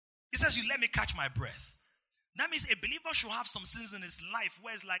 He says, you let me catch my breath. That means a believer should have some sins in his life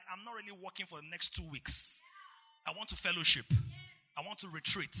where it's like, I'm not really working for the next 2 weeks. I want to fellowship. I want to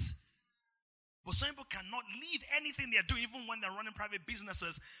retreat. But some people cannot leave anything they're doing, even when they're running private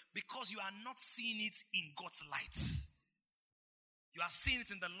businesses, because you are not seeing it in God's light. You are seeing it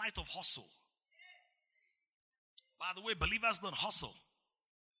in the light of hustle. By the way, believers don't hustle.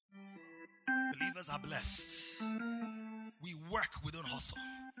 Believers are blessed. We work, we don't hustle.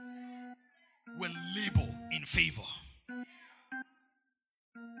 We labor in favor.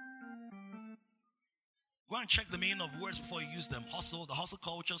 Go and check the meaning of words before you use them. Hustle, the hustle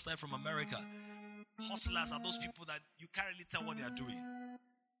culture started from America. Hustlers are those people that you can't really tell what they are doing.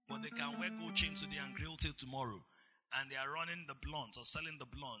 But they can wear gold chains today and grill till tomorrow. And they are running the blunts or selling the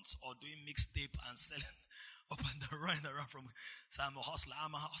blunts or doing mixtape and selling up and down, running around from. So I'm a hustler,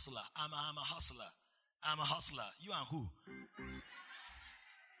 I'm a hustler, I'm a hustler, I'm a hustler. You and who?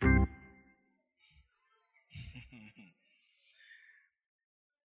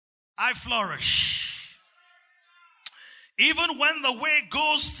 I flourish. Even when the way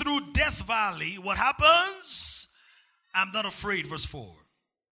goes through Death Valley, what happens? I'm not afraid, verse 4.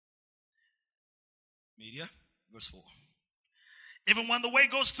 Media, verse 4. Even when the way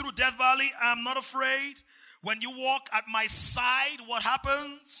goes through Death Valley, I'm not afraid. When you walk at my side, what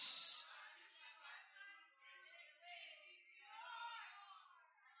happens?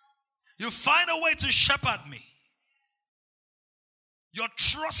 You find a way to shepherd me. Your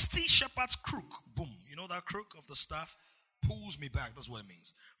trusty shepherd's crook, boom, you know that crook of the staff, pulls me back. That's what it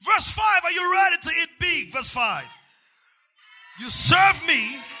means. Verse 5, are you ready to eat big? Verse 5. You serve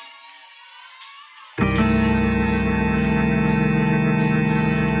me.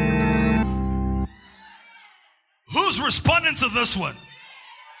 Who's responding to this one?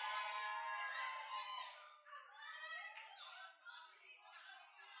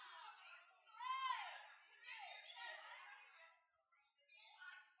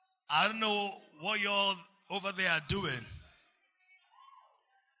 I don't know what y'all over there are doing,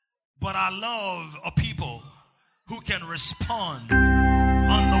 but I love a people who can respond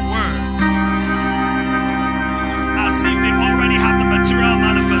on the word as if they already have the material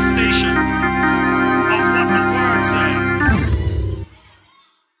manifestation of what the word says.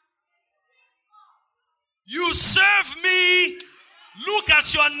 You serve me. Look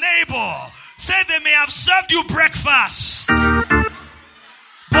at your neighbor. Say they may have served you breakfast,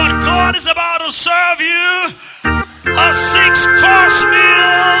 but God is about to serve you a 6-course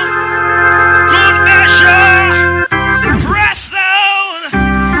meal, good measure, pressed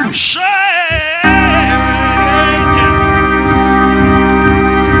down,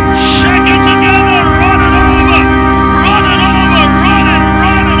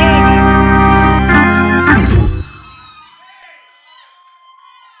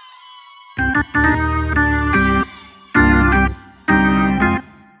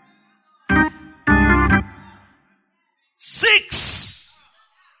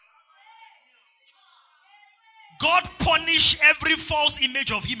 demolish every false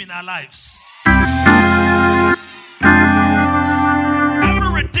image of him in our lives.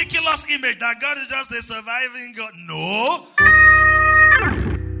 Every ridiculous image that God is just a surviving God. No.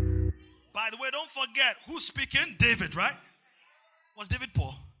 By the way, don't forget who's speaking? David, right? Was David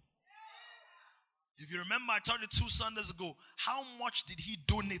poor? If you remember, I told you 2 Sundays ago, how much did he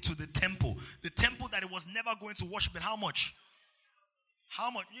donate to the temple? The temple that he was never going to worship in. How much? How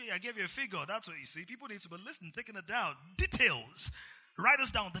much? Yeah, I gave you a figure. That's what you see. People need to be listening, taking it down. Details. Write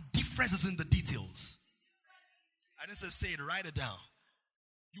this down. The difference is in the details. I didn't say it, write it down.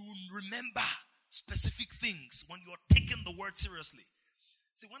 You will remember specific things when you're taking the word seriously.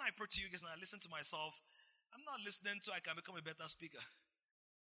 See, when I pray to you guys and I listen to myself, I'm not listening so I can become a better speaker.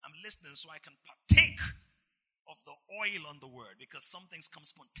 I'm listening so I can partake of the oil on the word, because some things come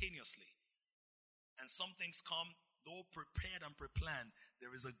spontaneously and some things come, though prepared and pre-planned.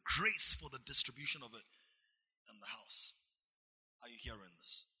 There is a grace for the distribution of it in the house. Are you hearing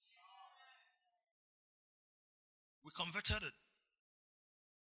this? We converted it.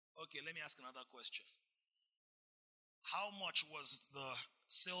 Okay, let me ask another question. How much was the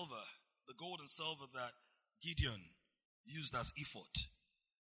silver, the gold and silver that Gideon used as ephod?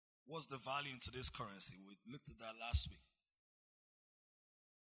 What's the value in today's currency? We looked at that last week.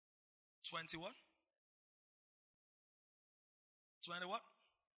 20 what? 20 what?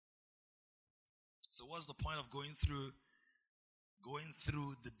 So what's the point of going through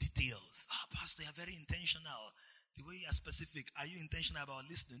the details? Pastor, you're very intentional. The way you're specific, are you intentional about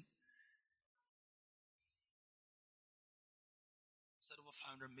listening? Said over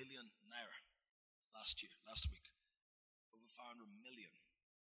 500 million naira last week. Over 500 million.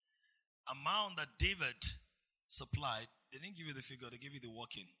 Amount that David supplied, they didn't give you the figure, they gave you the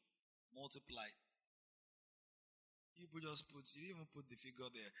working. Multiplied. You didn't even put the figure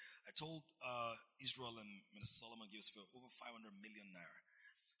there. I told Israel and Minister Solomon gives for over 500 million naira.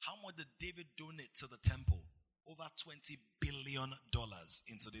 How much did David donate to the temple? Over $20 billion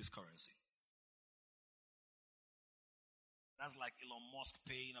in today's currency. That's like Elon Musk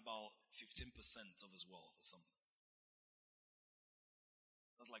paying about 15% of his wealth or something.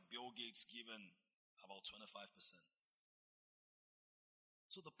 That's like Bill Gates giving about 25%.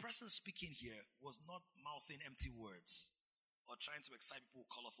 So the person speaking here was not mouthing empty words or trying to excite people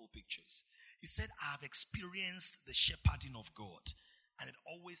with colorful pictures. He said, I have experienced the shepherding of God, and it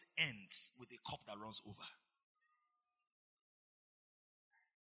always ends with a cup that runs over.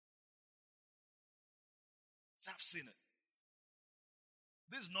 So I've seen it.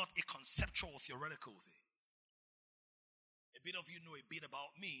 This is not a conceptual, theoretical thing. A bit of you know a bit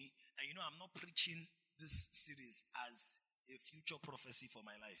about me, and you know I'm not preaching this series as a future prophecy for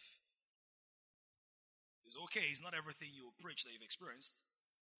my life. It's okay, it's not everything you preach that you've experienced.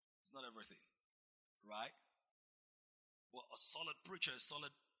 It's not everything, right? But a solid preacher, a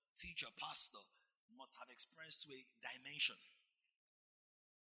solid teacher, pastor must have experience to a dimension.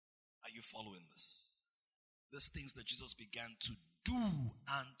 Are you following this? These things that Jesus began to do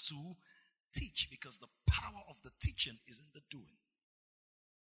and to teach, because the power of the teaching is in the doing.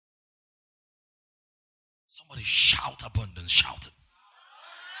 Somebody shout abundance, shout it.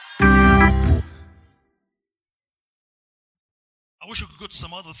 I wish we could go to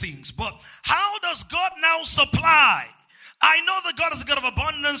some other things, but how does God now supply? I know that God is a God of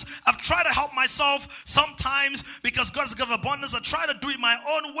abundance. I've tried to help myself sometimes because God is a God of abundance. I try to do it my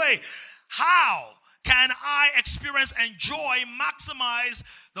own way. How can I experience, enjoy, maximize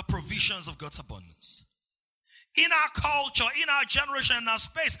the provisions of God's abundance? In our culture, in our generation, in our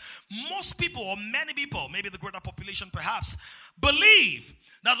space, most people, or many people, maybe the greater population perhaps, believe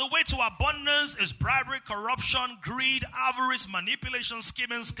that the way to abundance is bribery, corruption, greed, avarice, manipulation,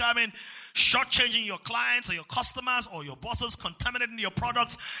 scheming, scamming, shortchanging your clients or your customers or your bosses, contaminating your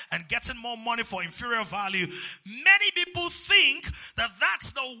products and getting more money for inferior value. Many people think that that's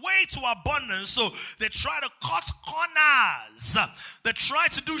the way to abundance, so they try to cut corners. They try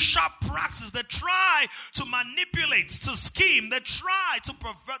to do sharp practices. They try to manipulate, to scheme. They try to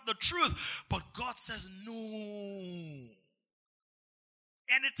pervert the truth. But God says, no.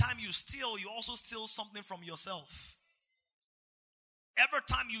 Anytime you steal, you also steal something from yourself. Every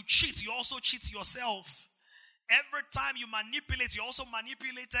time you cheat, you also cheat yourself. Every time you manipulate, you also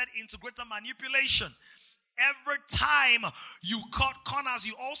manipulated into greater manipulation. Every time you cut corners,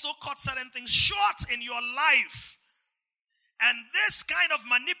 you also cut certain things short in your life. And this kind of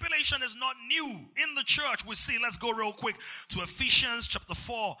manipulation is not new in the church. We see, let's go real quick to Ephesians chapter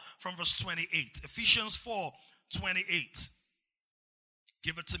 4 from verse 28. Ephesians 4:28.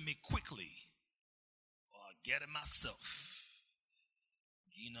 Give it to me quickly, or I'll get it myself.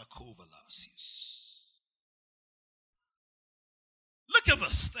 Gina Kovalasius. Look at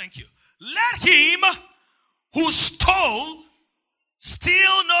this. Thank you. Let him who stole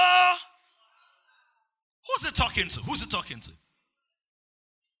steal no. Who's it talking to? Who's it talking to?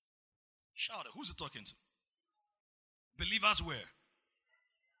 Shout it. Who's it talking to? Believers where?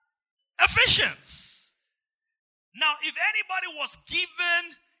 Ephesians. Now, if anybody was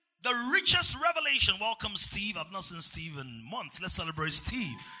given the richest revelation, welcome Steve. I've not seen Steve in months. Let's celebrate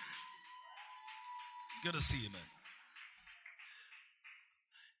Steve. Good to see you, man.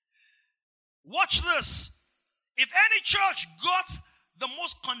 Watch this. If any church got the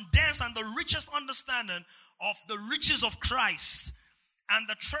most condensed and the richest understanding of the riches of Christ and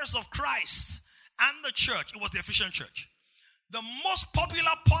the treasures of Christ and the church, it was the Ephesian church. The most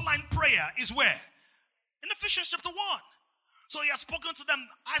popular Pauline prayer is where? In Ephesians chapter 1. So he has spoken to them,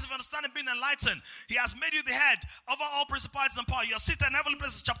 eyes of understanding being enlightened. He has made you the head over all principalities and power. You are seated in heavenly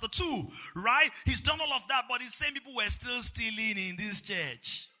places, chapter 2, right? He's done all of that, but the same people were still stealing in this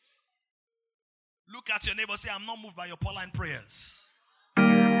church. Look at your neighbor, say, I'm not moved by your Pauline prayers.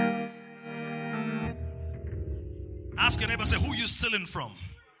 Ask your neighbor, say, who are you stealing from?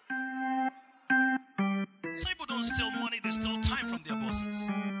 Some people don't steal money, they steal time from their bosses.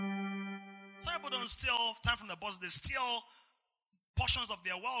 Some people don't steal time from their bosses, they steal portions of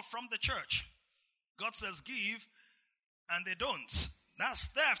their wealth from the church. God says give, and they don't. That's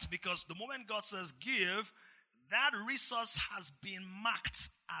theft, because the moment God says give, that resource has been marked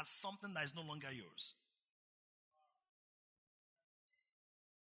as something that is no longer yours.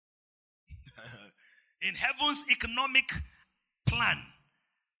 In heaven's economic plan,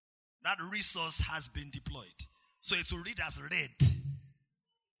 that resource has been deployed. So it will read as red.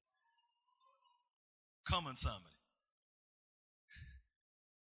 Come on, somebody.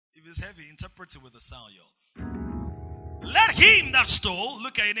 If it's heavy, interpret it with a sound, y'all. Let him that stole,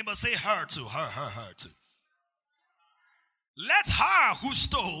 look at your neighbor, say her too, her too. Let her who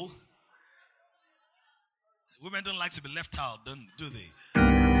stole, women don't like to be left out, do they?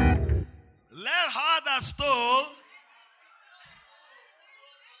 Let her that stole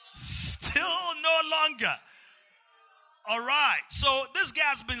steal no longer. All right, so this guy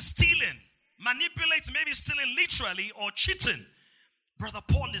has been stealing, manipulating, maybe stealing literally or cheating. Brother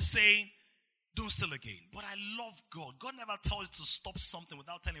Paul is saying, don't steal again. But I love God. God never tells you to stop something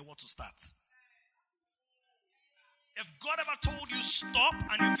without telling you what to start. If God ever told you stop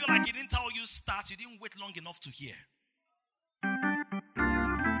and you feel like he didn't tell you start, you didn't wait long enough to hear.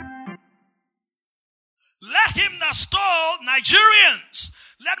 Let him that stole, Nigerians.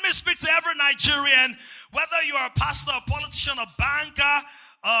 Let me speak to every Nigerian, whether you are a pastor, a politician, a banker,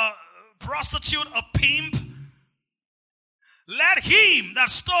 a prostitute, a pimp. Let him that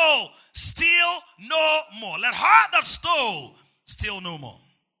stole steal no more. Let her that stole steal no more.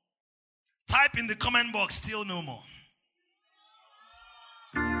 Type in the comment box, steal no more.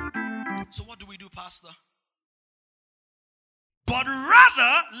 So what do we do, Pastor? But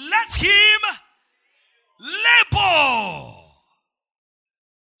rather, let him labor.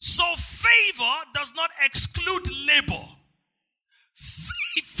 So favor does not exclude labor.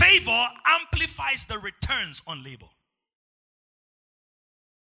 Favor amplifies the returns on labor.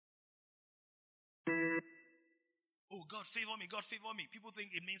 Oh, God favor me, God favor me. People think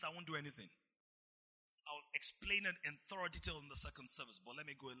it means I won't do anything. I'll explain it in thorough detail in the second service, but let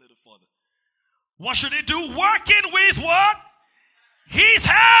me go a little further. What should he do? Working with what? His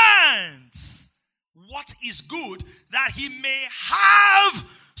hands. What is good? That he may have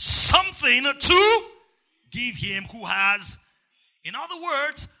something to give him who has. In other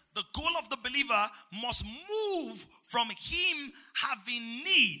words, the goal of the believer must move from him having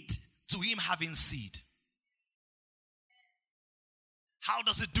need to him having seed. How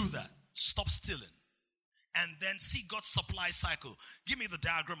does it do that? Stop stealing. And then see God's supply cycle. Give me the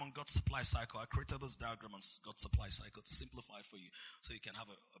diagram on God's supply cycle. I created this diagram on God's supply cycle to simplify for you so you can have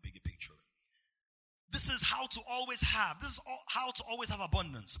a bigger picture. This is how to always have. This is how to always have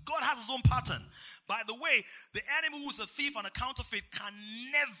abundance. God has his own pattern. By the way, the enemy who's a thief and a counterfeit can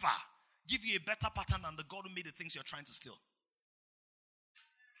never give you a better pattern than the God who made the things you're trying to steal.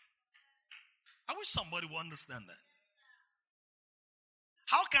 I wish somebody would understand that.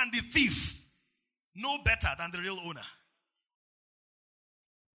 How can the thief know better than the real owner?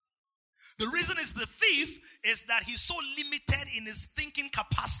 The reason is the thief is that he's so limited in his thinking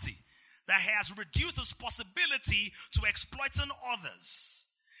capacity that he has reduced his possibility to exploiting others.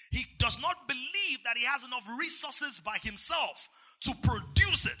 He does not believe that he has enough resources by himself to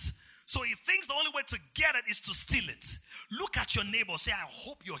produce it. So he thinks the only way to get it is to steal it. Look at your neighbor. Say, I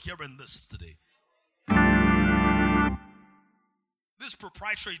hope you're hearing this today. This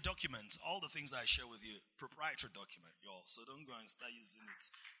proprietary document. All the things I share with you, proprietary document, y'all. So don't go and start using it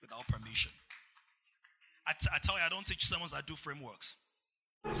without permission. I tell you, I don't teach sermons, I do frameworks.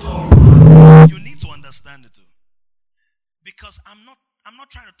 So you need to understand it too. Because I'm not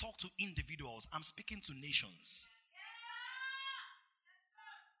trying to talk to individuals. I'm speaking to nations.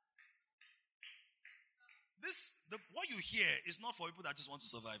 What you hear is not for people that just want to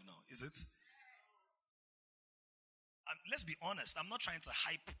survive now, is it? And let's be honest. I'm not trying to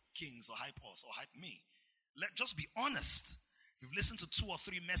hype kings or hype us or hype me. Just be honest. If you've listened to 2 or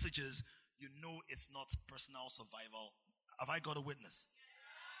 3 messages, you know it's not personal survival. Have I got a witness?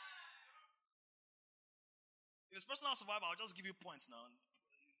 If it's personal survival, I'll just give you points now.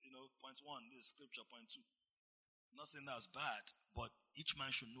 Point 1, this is scripture. Point 2. I'm not saying that's bad, but each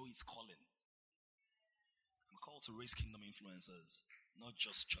man should know his calling. I'm called to raise kingdom influencers, not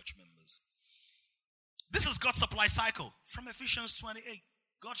just church members. This is God's supply cycle from Ephesians 28.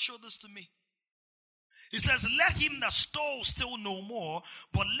 God showed this to me. He says, let him that stole steal no more,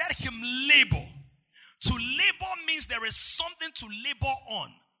 but let him labor. To labor means there is something to labor on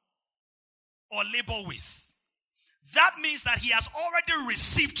or labor with. That means that he has already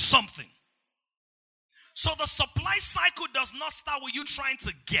received something. So the supply cycle does not start with you trying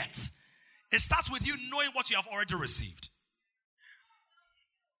to get. It starts with you knowing what you have already received.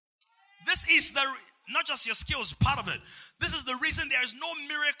 This is not just your skills, part of it. This is the reason there is no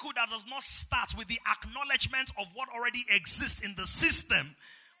miracle that does not start with the acknowledgement of what already exists in the system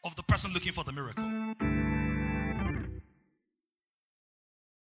of the person looking for the miracle.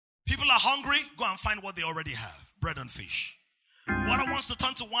 People are hungry, go and find what they already have. Bread and fish. Water wants to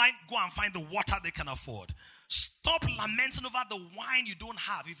turn to wine, go and find the water they can afford. Stop lamenting over the wine you don't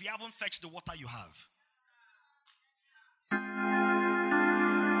have if you haven't fetched the water you have.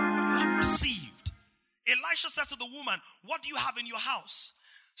 What you have received. Elisha said to the woman, what do you have in your house?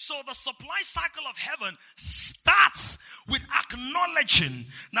 So the supply cycle of heaven starts with acknowledging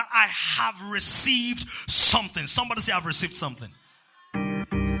that I have received something. Somebody say, I've received something.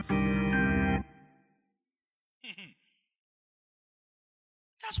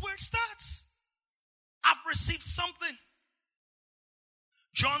 That's where it starts. I've received something.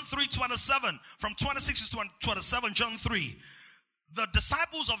 John 3:27, from 26 to 27, John 3. The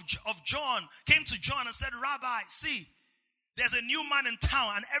disciples of John came to John and said, Rabbi, see, there's a new man in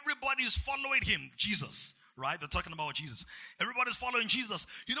town and everybody is following him, Jesus, right? They're talking about Jesus. Everybody's following Jesus.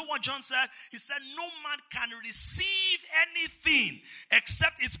 You know what John said? He said, no man can receive anything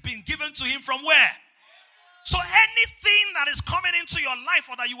except it's been given to him from where? So anything that is coming into your life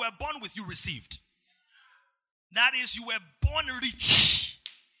or that you were born with, you received. That is, you were born rich.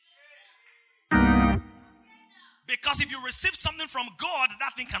 Because if you receive something from God,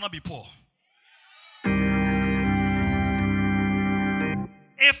 that thing cannot be poor.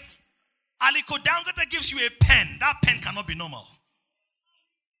 If Aliko Dangote gives you a pen, that pen cannot be normal.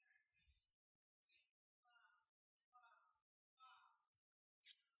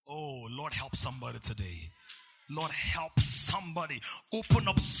 Oh, Lord, help somebody today. Lord, help somebody. Open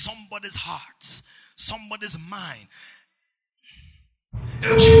up somebody's heart, somebody's mind.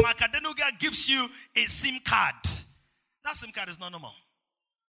 If Makadenuga gives you a SIM card, that SIM card is not normal.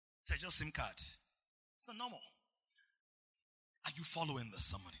 It's just SIM card. It's not normal. Are you following this,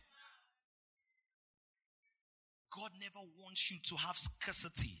 somebody? God never wants you to have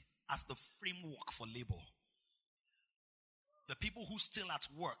scarcity as the framework for labor. The people who still at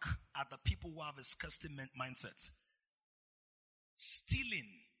work are the people who have a scarcity mindset.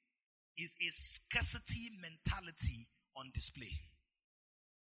 Stealing is a scarcity mentality on display.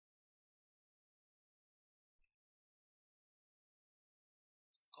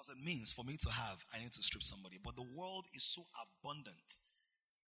 Because it means for me to have, I need to strip somebody. But the world is so abundant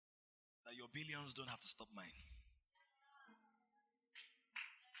that your billions don't have to stop mine.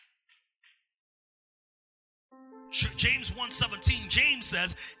 James 1:17, James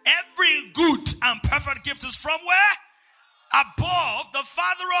says, every good and perfect gift is from where? Above, the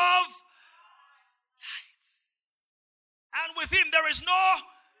Father of lights. And with him there is no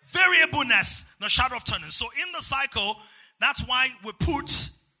variableness, no shadow of turning. So in the cycle, that's why we put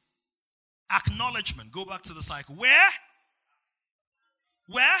acknowledgement. Go back to the cycle. Where?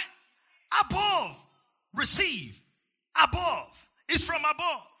 Above. Receive. Above. It's from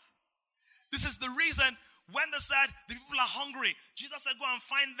above. This is the reason when they said the people are hungry, Jesus said, go and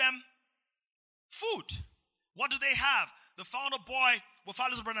find them food. What do they have? They found a boy with 5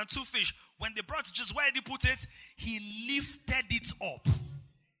 loaves of bread and 2 fish. When they brought it to Jesus, where did he put it? He lifted it up.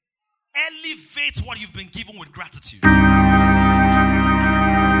 Elevate what you've been given with gratitude. He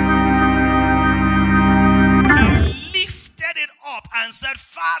lifted it up and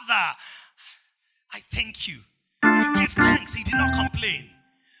complain.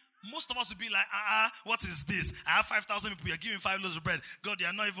 Most of us would be like, what is this? I have 5,000 people, you're giving 5 loaves of bread. God,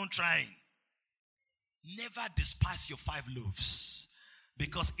 you're not even trying. Never despise your 5 loaves,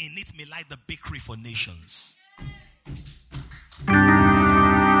 because in it may lie the bakery for nations.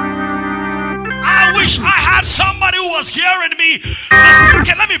 I wish I had somebody who was hearing me.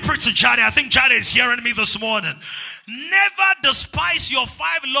 Okay, let me preach to Jade. I think Jade is hearing me this morning. Never despise your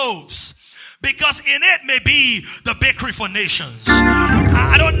 5 loaves, because in it may be the bakery for nations.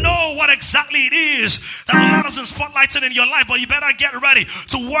 I don't know what exactly it is that the Lord has been spotlighting in your life, but you better get ready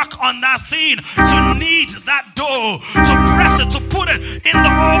to work on that thing, to knead that dough, to press it, to put it in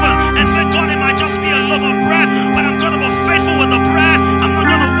the oven and say, God, it might just be a loaf of bread, but I'm going to be faithful with the bread. I'm not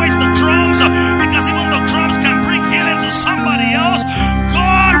going to waste the crumbs, because even the crumbs can bring healing to somebody else.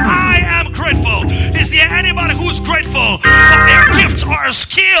 God, I am grateful. Is there anybody who's grateful for a gift or a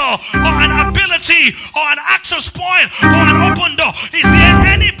skill or an ability or an access point or an open door? Is there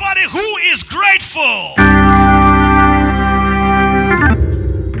anybody who is grateful?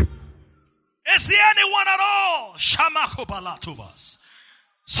 Is there anyone at all? Shamakobalatuvas.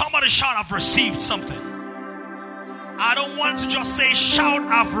 Somebody shout, I've received something. I don't want to just say shout,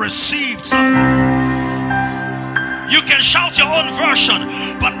 I've received something. You can shout your own version,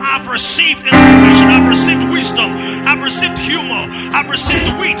 but I've received inspiration, I've received wisdom, I've received humor, I've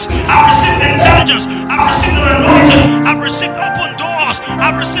received wit, I've received intelligence, I've received an anointing, I've received open doors,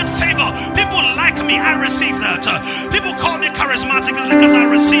 I've received favor. People like me, I receive that. People call me charismatic because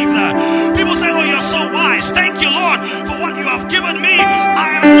I receive that. People say, oh, you're so wise. Thank you, Lord, for what you have given me.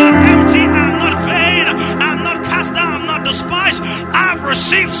 I am not empty, I am not vain, I am not cast down, I am not despised. I've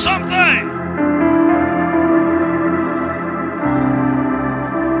received something.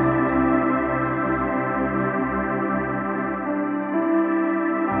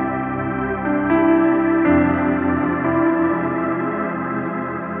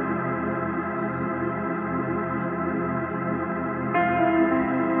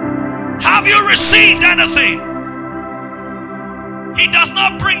 Received anything. He does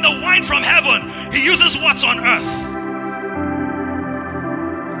not bring the wine from heaven. He uses what's on earth.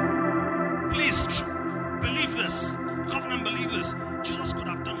 Please believe this. Covenant, believe this. Jesus could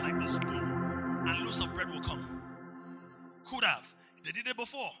have done like this, boom, and loaves of bread will come. Could have. They did it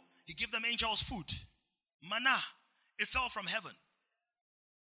before. He gave them angels food. Manna. It fell from heaven.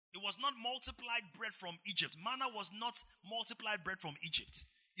 It was not multiplied bread from Egypt. Manna was not multiplied bread from Egypt.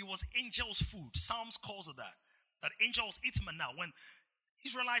 It was angels' food. Psalms calls it that. That angels eat manna. When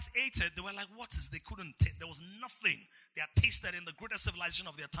Israelites ate it, they were like, what is? They couldn't taste. There was nothing they had tasted in the greatest civilization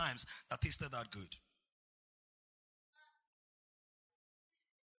of their times that tasted that good.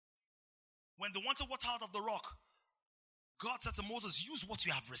 When they wanted water out of the rock, God said to Moses, use what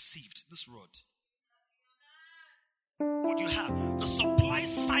you have received, this rod. What you have. The supply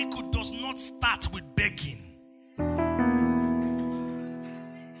cycle does not start with begging,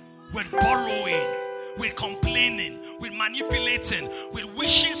 with borrowing, with complaining, with manipulating, with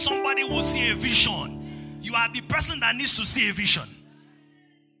wishing somebody will see a vision. You are the person that needs to see a vision.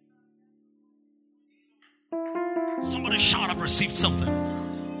 Somebody shout, I've received something.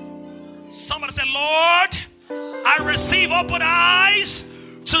 Somebody say, Lord, I receive open eyes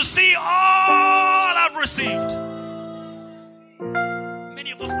to see all I've received.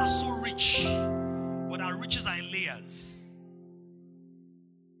 Many of us are so rich, but our riches are in layers.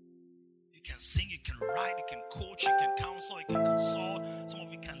 You can sing, you can write, you can coach, you can counsel, you can consult. Some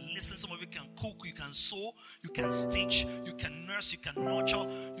of you can listen, some of you can cook, you can sew, you can stitch, you can nurse, you can nurture,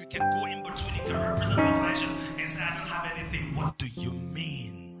 you can go in between, you can represent an organization and say, I don't have anything. What do you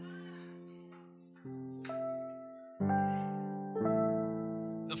mean?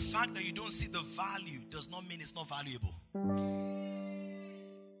 The fact that you don't see the value does not mean it's not valuable.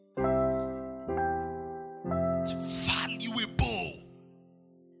 It's valuable.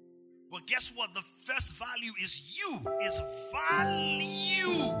 But guess what? The first value is you. It's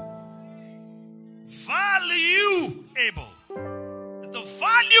value. Valuable. It's the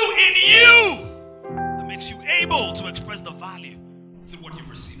value in you that makes you able to express the value through what you've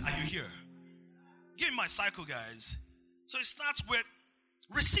received. Are you here? Give me my cycle, guys. So it starts with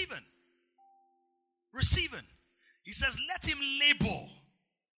receiving. Receiving. He says, let him labor.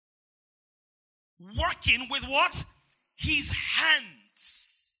 Working with what? His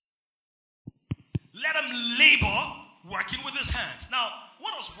hands. Let him labor working with his hands. Now,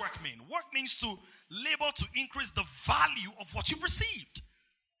 what does work mean? Work means to labor to increase the value of what you've received.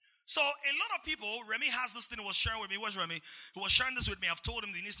 So a lot of people, Remy has this thing he was sharing with me. Where's Remy? He was sharing this with me. I've told him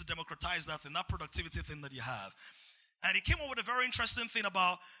he needs to democratize that thing, that productivity thing that you have. And he came up with a very interesting thing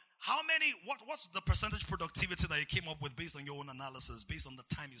about What's the percentage productivity that you came up with based on your own analysis, based on the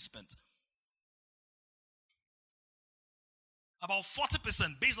time you spent? About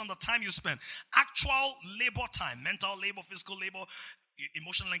 40% based on the time you spent. Actual labor time, mental labor, physical labor,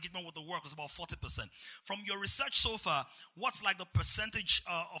 emotional engagement with the work was about 40%. From your research so far, what's like the percentage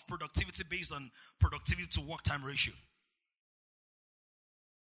of productivity based on productivity to work time ratio?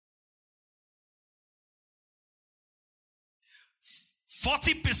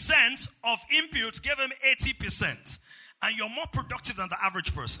 40% of inputs give them 80%. And you're more productive than the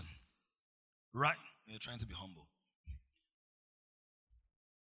average person. Right? You're trying to be humble.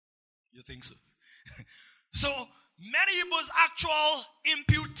 You think so? So, many people's actual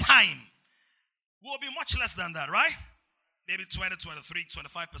input time will be much less than that, right? Maybe 20, 23,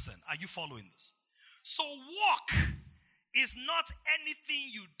 25%. Are you following this? So, work is not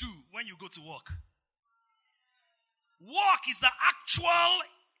anything you do when you go to work. Work is the actual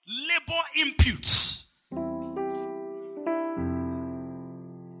labor inputs.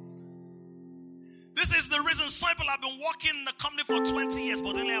 This is the reason some people have been working in the company for 20 years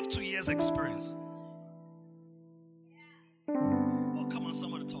but they only have 2 years experience. Oh, come on,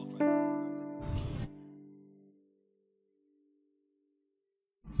 somebody talk, right?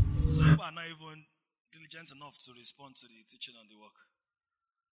 Some people are not even diligent enough to respond to the teaching and the work.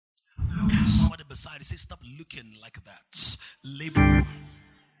 Look at somebody beside you. Say, stop looking like that. Labor.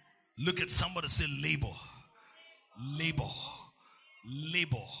 Look at somebody. Say, labor. Labor.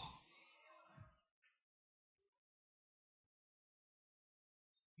 Labor.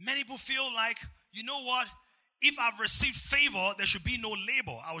 Many people feel like, you know what? If I've received favor, there should be no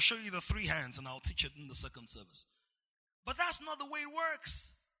labor. I will show you the 3 hands and I'll teach it in the second service. But that's not the way it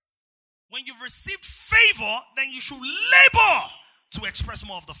works. When you've received favor, then you should labor to express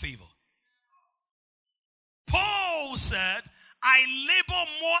more of the favor. Paul said, I labor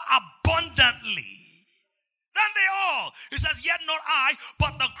more abundantly than they all. He says, yet not I,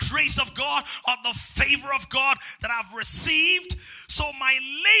 but the grace of God or the favor of God that I've received. So my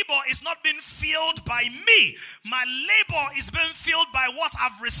labor is not being filled by me. My labor is being filled by what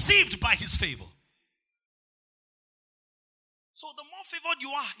I've received by his favor. So the more favored you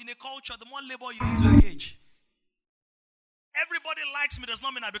are in a culture, the more labor you need to engage. Everybody likes me does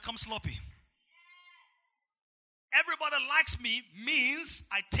not mean I become sloppy. Everybody likes me means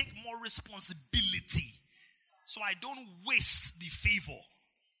I take more responsibility. So I don't waste the favor.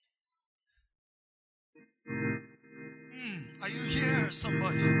 Are you here,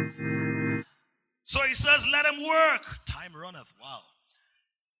 somebody? So he says, let him work. Time runneth. Wow.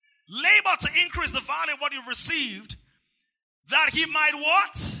 Labor to increase the value of what you've received, that he might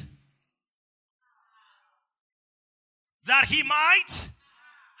what? That he might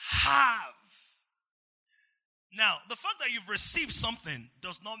have. Now, the fact that you've received something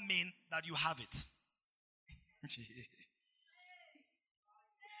does not mean that you have it.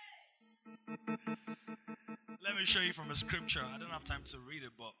 Let me show you from a scripture. I don't have time to read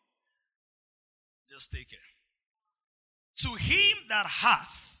it, but just take it. To him that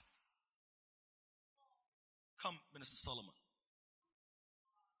hath, come, Minister Solomon.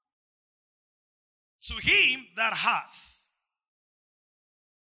 To him that hath,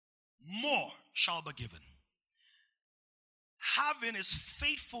 more shall be given. Having is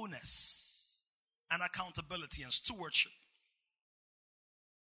faithfulness and accountability and stewardship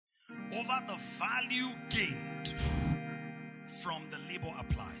over the value gained from the labor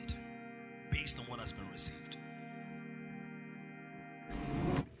applied based on what has been received.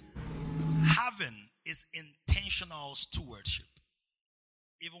 Having is intentional stewardship,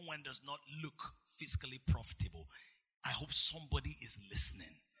 even when it does not look physically profitable. I hope somebody is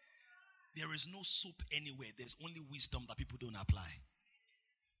listening. There is no soup anywhere. There's only wisdom that people don't apply.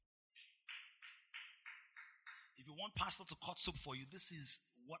 If you want pastor to cut soup for you, this is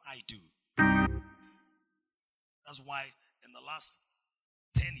what I do. That's why in the last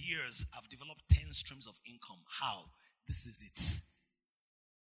 10 years, I've developed 10 streams of income. How? This is it.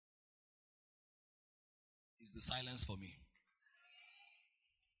 Is the silence for me?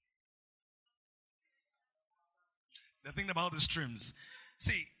 The thing about the streams.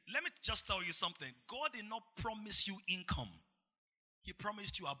 See, let me just tell you something. God did not promise you income. He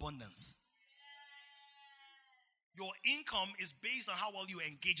promised you abundance. Your income is based on how well you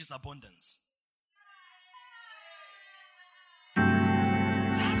engage his abundance.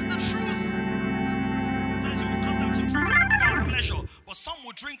 That's the truth. It says you will cause them to drink from the river of pleasure, but some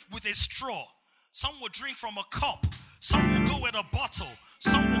will drink with a straw. Some will drink from a cup. Some will go with a bottle.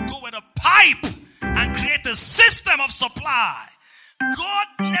 Some will go with a pipe and create a system of supply. God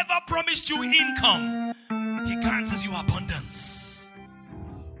never promised you income. He guarantees you abundance.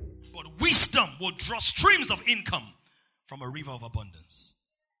 wisdom will draw streams of income from a river of abundance.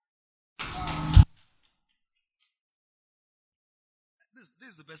 This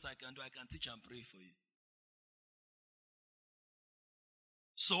is the best I can do. I can teach and pray for you.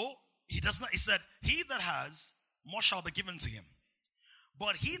 So, he said, he that has, more shall be given to him.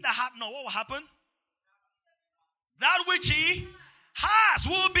 But he that hath not, what will happen? That which he has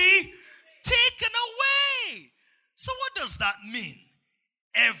will be taken away. So what does that mean?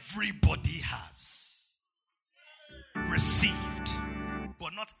 Everybody has received,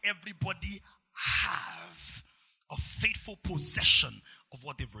 but not everybody have a faithful possession of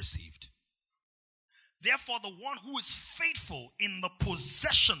what they've received. Therefore, the one who is faithful in the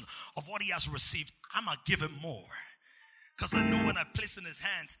possession of what he has received, I'm going to give him more. Because I know when I place in his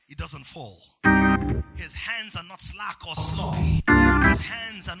hands, he doesn't fall. His hands are not slack or sloppy. His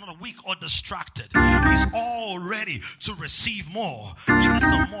hands are not weak or distracted. He's all ready to receive more. Give me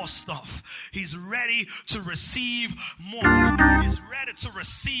some more stuff. He's ready to receive more. He's ready to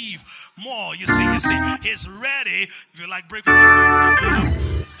receive more. You see, he's ready. If you like breakfast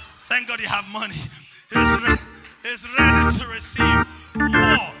food, thank God you have money. He's ready to receive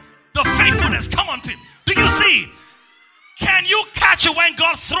more. The faithfulness. Come on, people. Do you see? Can you catch it when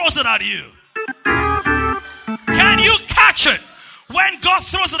God throws it at you? Can you catch it when God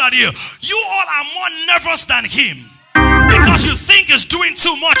throws it at you? You all are more nervous than him because you think he's doing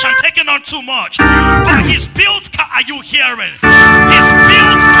too much and taking on too much. But he's built, are you hearing? He's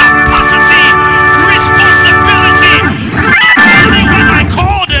built capacity, responsibility, not only when I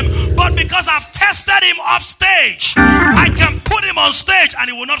called him, but because I've tested him off stage. I can put him on stage and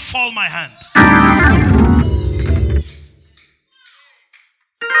he will not fall my hand.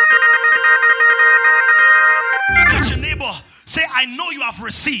 Look at your neighbor. Say, I know you have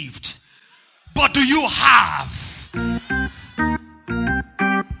received, but do you have?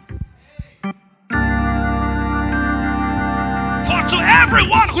 For to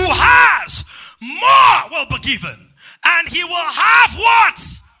everyone who has, more will be given, and he will have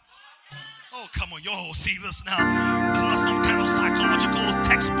what? Oh, come on, yo, see this now. This is not some kind of psychological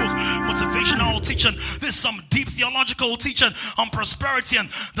textbook, motivational teaching. This is some deep theological teaching on prosperity and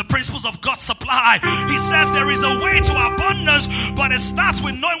the principles of God's supply. He says there is a way to abundance, but it starts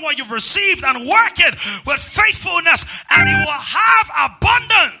with knowing what you've received and working with faithfulness, and he will have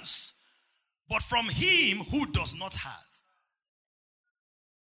abundance. But from him who does not have.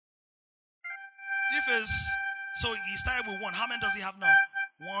 So he started with one. How many does he have now?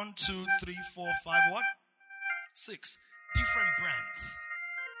 1, 2, 3, 4, 5, what? 6. Different brands.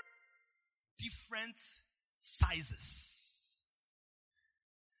 Different sizes.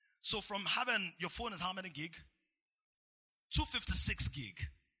 So from having, your phone is how many gig? 256 gig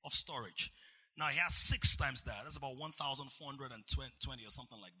of storage. Now he has 6 times that. That's about 1,420 or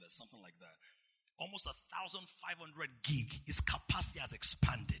something like that. Something like that. Almost 1,500 gig. His capacity has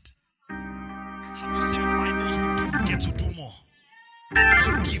expanded. Have you seen why those who do get to do more? Those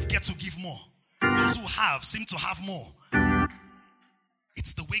who give get to give more. Those who have seem to have more.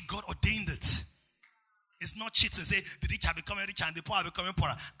 It's the way God ordained it. It's not cheating. Say the rich are becoming richer and the poor are becoming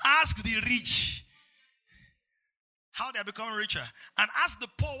poorer. Ask the rich how they are becoming richer, and ask the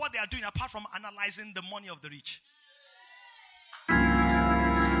poor what they are doing apart from analyzing the money of the rich. I'm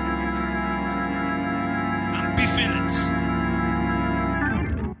beefing it.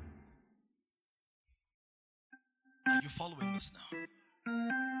 Are you following this now?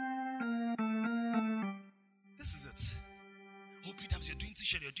 This is it. Hope you're doing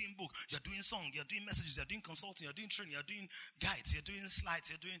t-shirt, you're doing book, you're doing song, you're doing messages, you're doing consulting, you're doing training, you're doing guides, you're doing slides,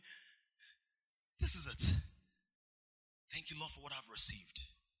 you're doing... This is it. Thank you, Lord, for what I've received.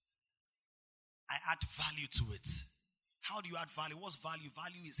 I add value to it. How do you add value? What's value?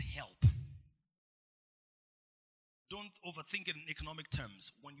 Value is help. Don't overthink it in economic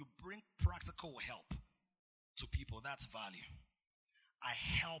terms. When you bring practical help to people, that's value. I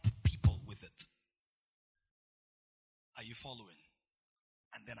help people with it. Are you following?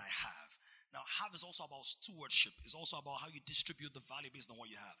 And then I have. Now, have is also about stewardship. It's also about how you distribute the value based on what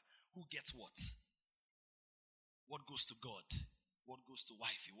you have. Who gets what? What goes to God? What goes to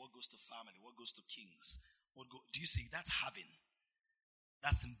wifey? What goes to family? What goes to kings? Do you see? That's having.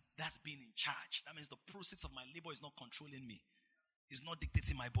 That's being in charge. That means the proceeds of my labor is not controlling me. It's not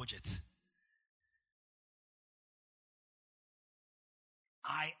dictating my budget.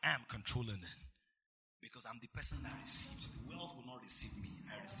 I am controlling it because I'm the person that receives. The wealth will not receive me.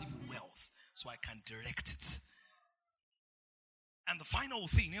 I receive wealth so I can direct it. And the final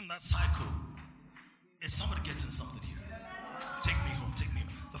thing in that cycle is somebody getting something here. Take me home, take me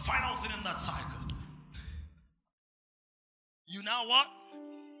home. The final thing in that cycle. You now what?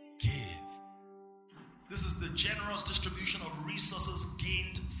 Give. the generous distribution of resources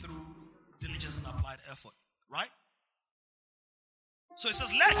gained through diligence and applied effort. Right? So it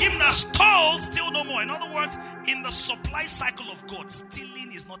says, let him that stole steal no more. In other words, in the supply cycle of God,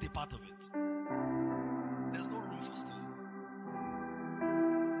 stealing is not a part of it. There's no room for stealing.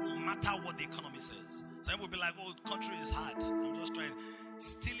 No matter what the economy says. Some people will be like, oh, the country is hard. I'm just trying.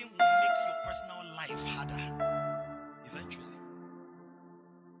 Stealing will make your personal life harder. Eventually.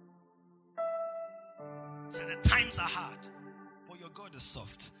 So the times are hard. But your God is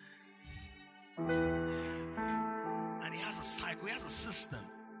soft. And he has a cycle, he has a system.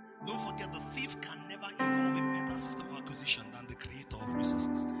 Don't forget, the thief can never evolve a better system of acquisition than the creator of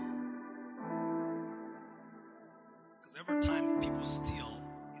resources. Because every time people steal,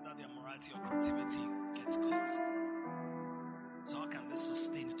 either their morality or creativity gets caught. So how can they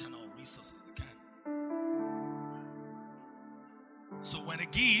sustain eternal resources? They can. So when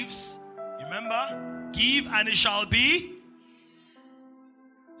it gives, remember, give and it shall be.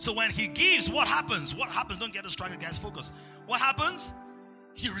 So when he gives, what happens? What happens? Don't get distracted, guys. Focus. What happens?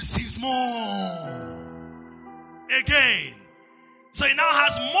 He receives more. Again. So he now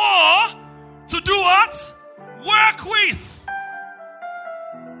has more to do what? Work with.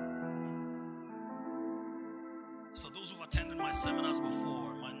 For those who've attended my seminars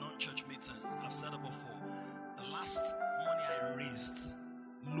before, my non-church meetings, I've said it before. The last money I raised,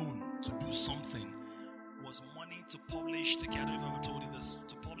 loan, to do something, was money to publish. I don't know if I've ever told you this.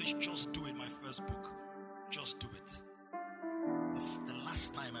 Just Do It, my first book. Just Do It. The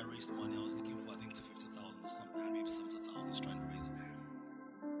last time I raised money, I was looking for, I think, 250,000 or something. Maybe 70,000. I was trying to raise it.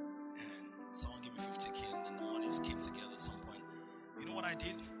 And someone gave me 50K, and then the monies came together at some point. You know what I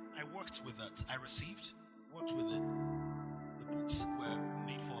did? I worked with that. I received, worked with it. The books were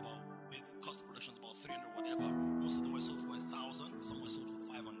made for about, with cost of production about 300, whatever. Most of them were sold for 1,000. Some were sold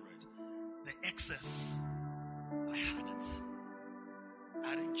for 500. The excess, I had it.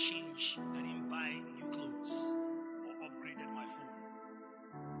 I didn't change. I didn't buy new clothes or upgraded my phone.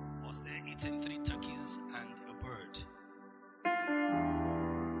 I was there eating 3 turkeys and a bird.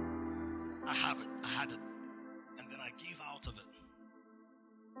 I have it. I had it. And then I gave out of it.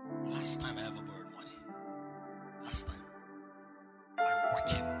 Last time I ever borrowed money. Last time. By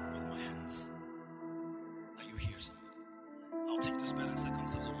working with my hands. Are you here, somebody? I'll take this better in second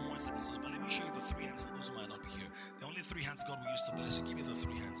service. One more in second service. But let me show you the 3 hands for those who might not be here. The only 3 hands God will use to bless you. Give me the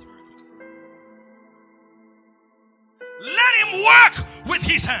 3 hands very quickly. Let him work with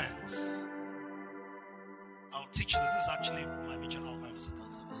his hands. I'll teach you this. This is actually my major outline for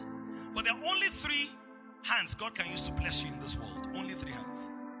second service. But there are only 3 hands God can use to bless you in this world. Only 3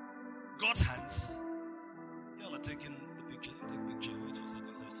 hands. God's hands. Y'all are taking the picture. Don't take picture. Wait for second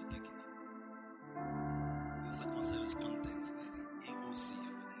service to take it. The second service content. This is the AOC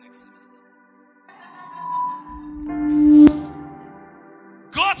for the next semester.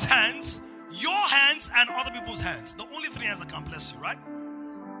 God's hands, your hands, and other people's hands. The only 3 hands that can bless you, right?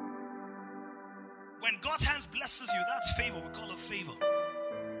 When God's hands blesses you, that's favor. We call it favor.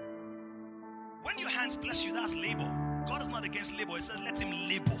 When your hands bless you, that's labor. God is not against labor. He says, let him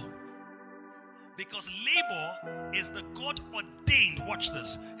labor. Because labor is the God-ordained, watch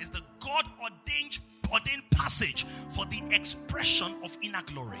this, is the God-ordained passage for the expression of inner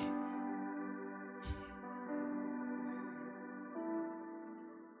glory.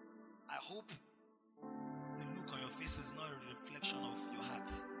 I hope the look on your face is not a reflection of your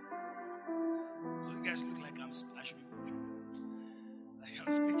heart. Because you guys look like I should be like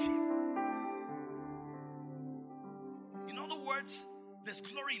I'm speaking. In other words, there's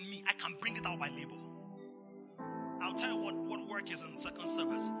glory in me. I can bring it out by labor. I'll tell you what work is in second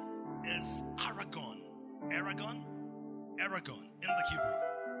service is aragon. Aragon in the Hebrew.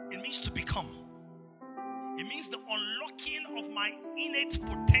 It means to become. It means the unlocking of my innate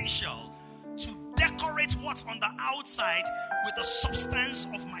potential to decorate what's on the outside with the substance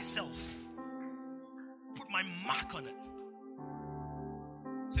of myself. Put my mark on it.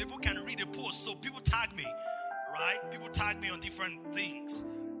 So people can read a post. So people tag me, right? People tag me on different things.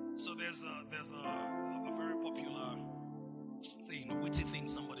 So there's a very popular thing, a witty thing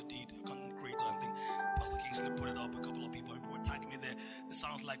somebody did, a content creator. I think Pastor Kingsley put it up. A couple of people were tagging me there. It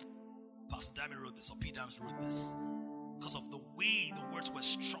sounds like Pastor Dami wrote this or P. Dams wrote this because of the way the words were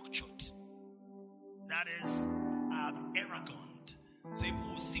structured. That is aragon. So people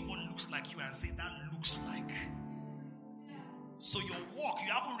will see what looks like you and say that looks like. So your walk,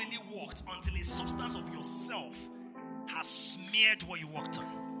 you haven't really walked until a substance of yourself has smeared what you walked on.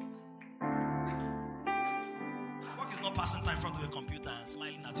 Work is not passing time in front of a computer and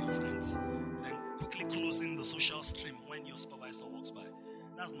smiling at your friends, then quickly closing the social stream when your supervisor walks by.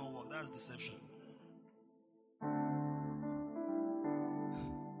 That's not work, that's deception.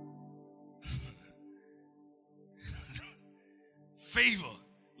 Favor,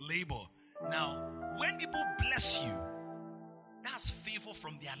 labor. Now, when people bless you, that's favor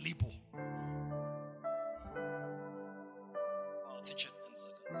from their labor. I'll teach it in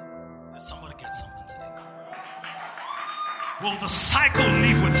seconds. Did somebody get something today? Will the cycle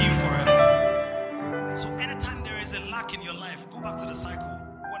live with you forever? So anytime there is a lack in your life, go back to the cycle.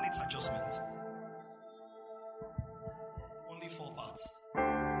 What needs adjustment? Only 4 parts.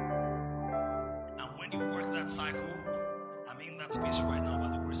 And when you work that cycle, I'm in that space right now by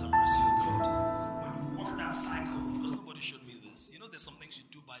the grace and mercy of God. When you walk that cycle, of course nobody showed me this. You know there's some things you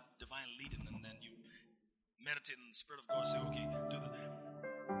do by divine leading and then you meditate in the Spirit of God, say, okay, do that.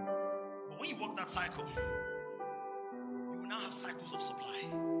 But when you walk that cycle, you will now have cycles of supply.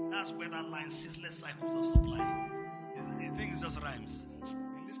 That's where that line, ceaseless cycles of supply. You think it's just rhymes.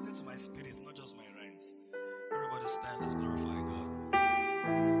 You're listening to my spirit, it's not just my rhymes. Everybody stand, let's glorify God.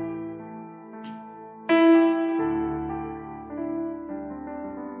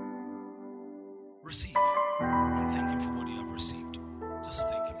 Receive and thank Him for what you have received. Just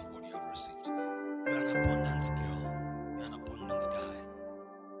thank Him for what you have received. You're an abundance girl. You're an abundance guy.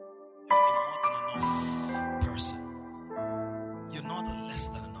 You're a more than enough person. You're not a less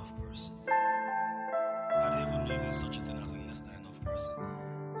than enough person. I don't even know if there's such a thing as a less than enough person.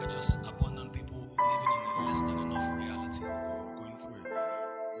 They're just abundant people living in a less than enough reality, or going through a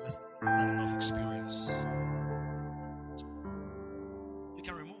less than enough experience. You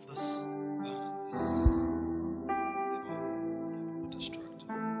can remove this.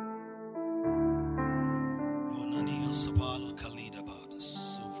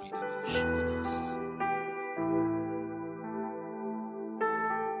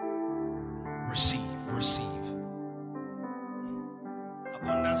 Receive.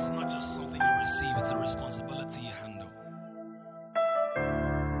 Abundance is not just something you receive, it's a responsibility you handle.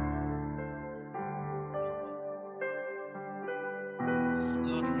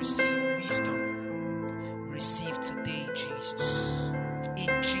 Lord, receive wisdom. Receive today, Jesus.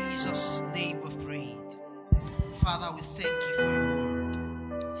 In Jesus' name we've prayed. Father, we thank you for your word.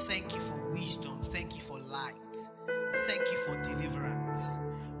 Thank you for wisdom. Thank you for light. Thank you for deliverance.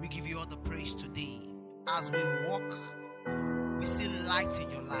 We give you all the praise today. As we walk, we see light in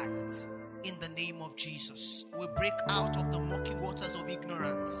your light. In the name of Jesus, we break out of the murky waters of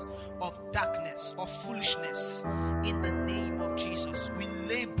ignorance, of darkness, of foolishness. In the name of Jesus, we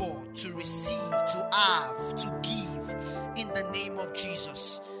labor to receive, to have, to give. In the name of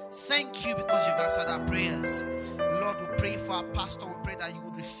Jesus, thank you because you've answered our prayers. Lord, we pray for our pastor. We pray that you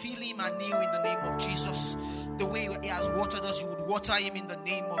would refill him anew in the name of Jesus. The way he has watered us, you would water him in the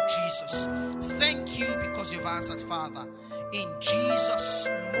name of Jesus. Thank you because you've answered, Father. In Jesus'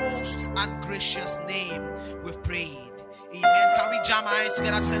 most and gracious name, we've prayed. Amen. Can we jam our hands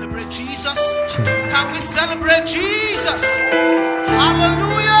together and celebrate Jesus? Can we celebrate Jesus?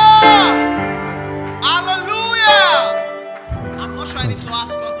 Hallelujah! Hallelujah! I'm not sure I need to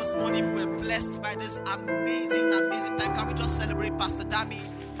ask us this morning if we were blessed by this amazing time. Can we just celebrate Pastor Dami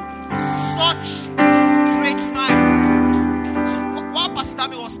for such a great time? So while Pastor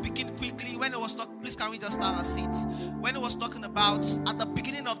Dami was speaking quickly, when he was talking, please can we just have a seat? When he was talking about, at the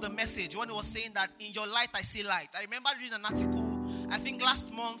beginning of the message, when he was saying that in your light I see light. I remember reading an article, I think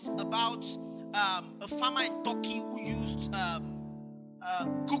last month, about a farmer in Turkey who used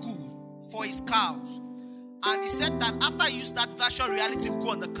Google for his cows. And he said that after he used that virtual reality Google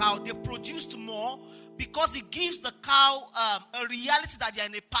on the cow, they produced more because it gives the cow a reality that they are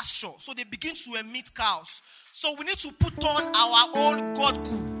in a pasture. So they begin to emit cows. So we need to put on our own God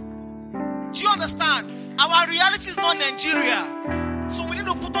Google. Do you understand? Our reality is not Nigeria. So we need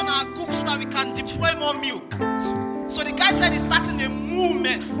to put on our Google so that we can deploy more milk. So the guy said he's starting a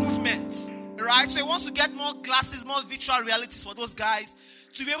movement. Right? So he wants to get more glasses, more virtual realities for those guys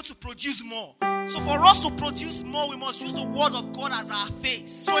to be able to produce more. So for us to produce more, we must use the word of God as our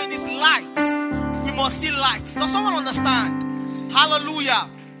face. So in his light, we must see light. Does someone understand? Hallelujah.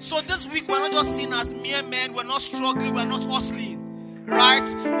 So this week, we're not just seen as mere men. We're not struggling. We're not hustling. Right?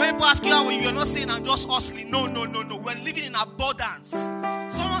 When people ask you how you're not saying I'm just hustling. No. We're living in abundance.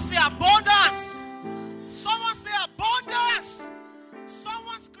 Someone say abundance. Someone say abundance.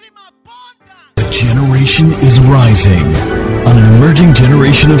 Someone scream abundance. A generation is rising on an emerging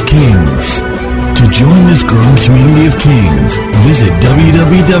generation of kings. To join this growing community of kings, visit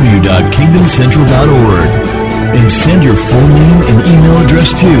www.kingdomcentral.org and send your full name and email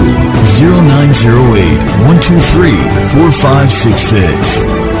address to 0908-123-4566.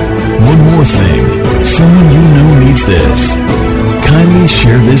 One more thing, someone you know needs this. Kindly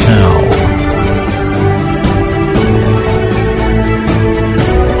share this how.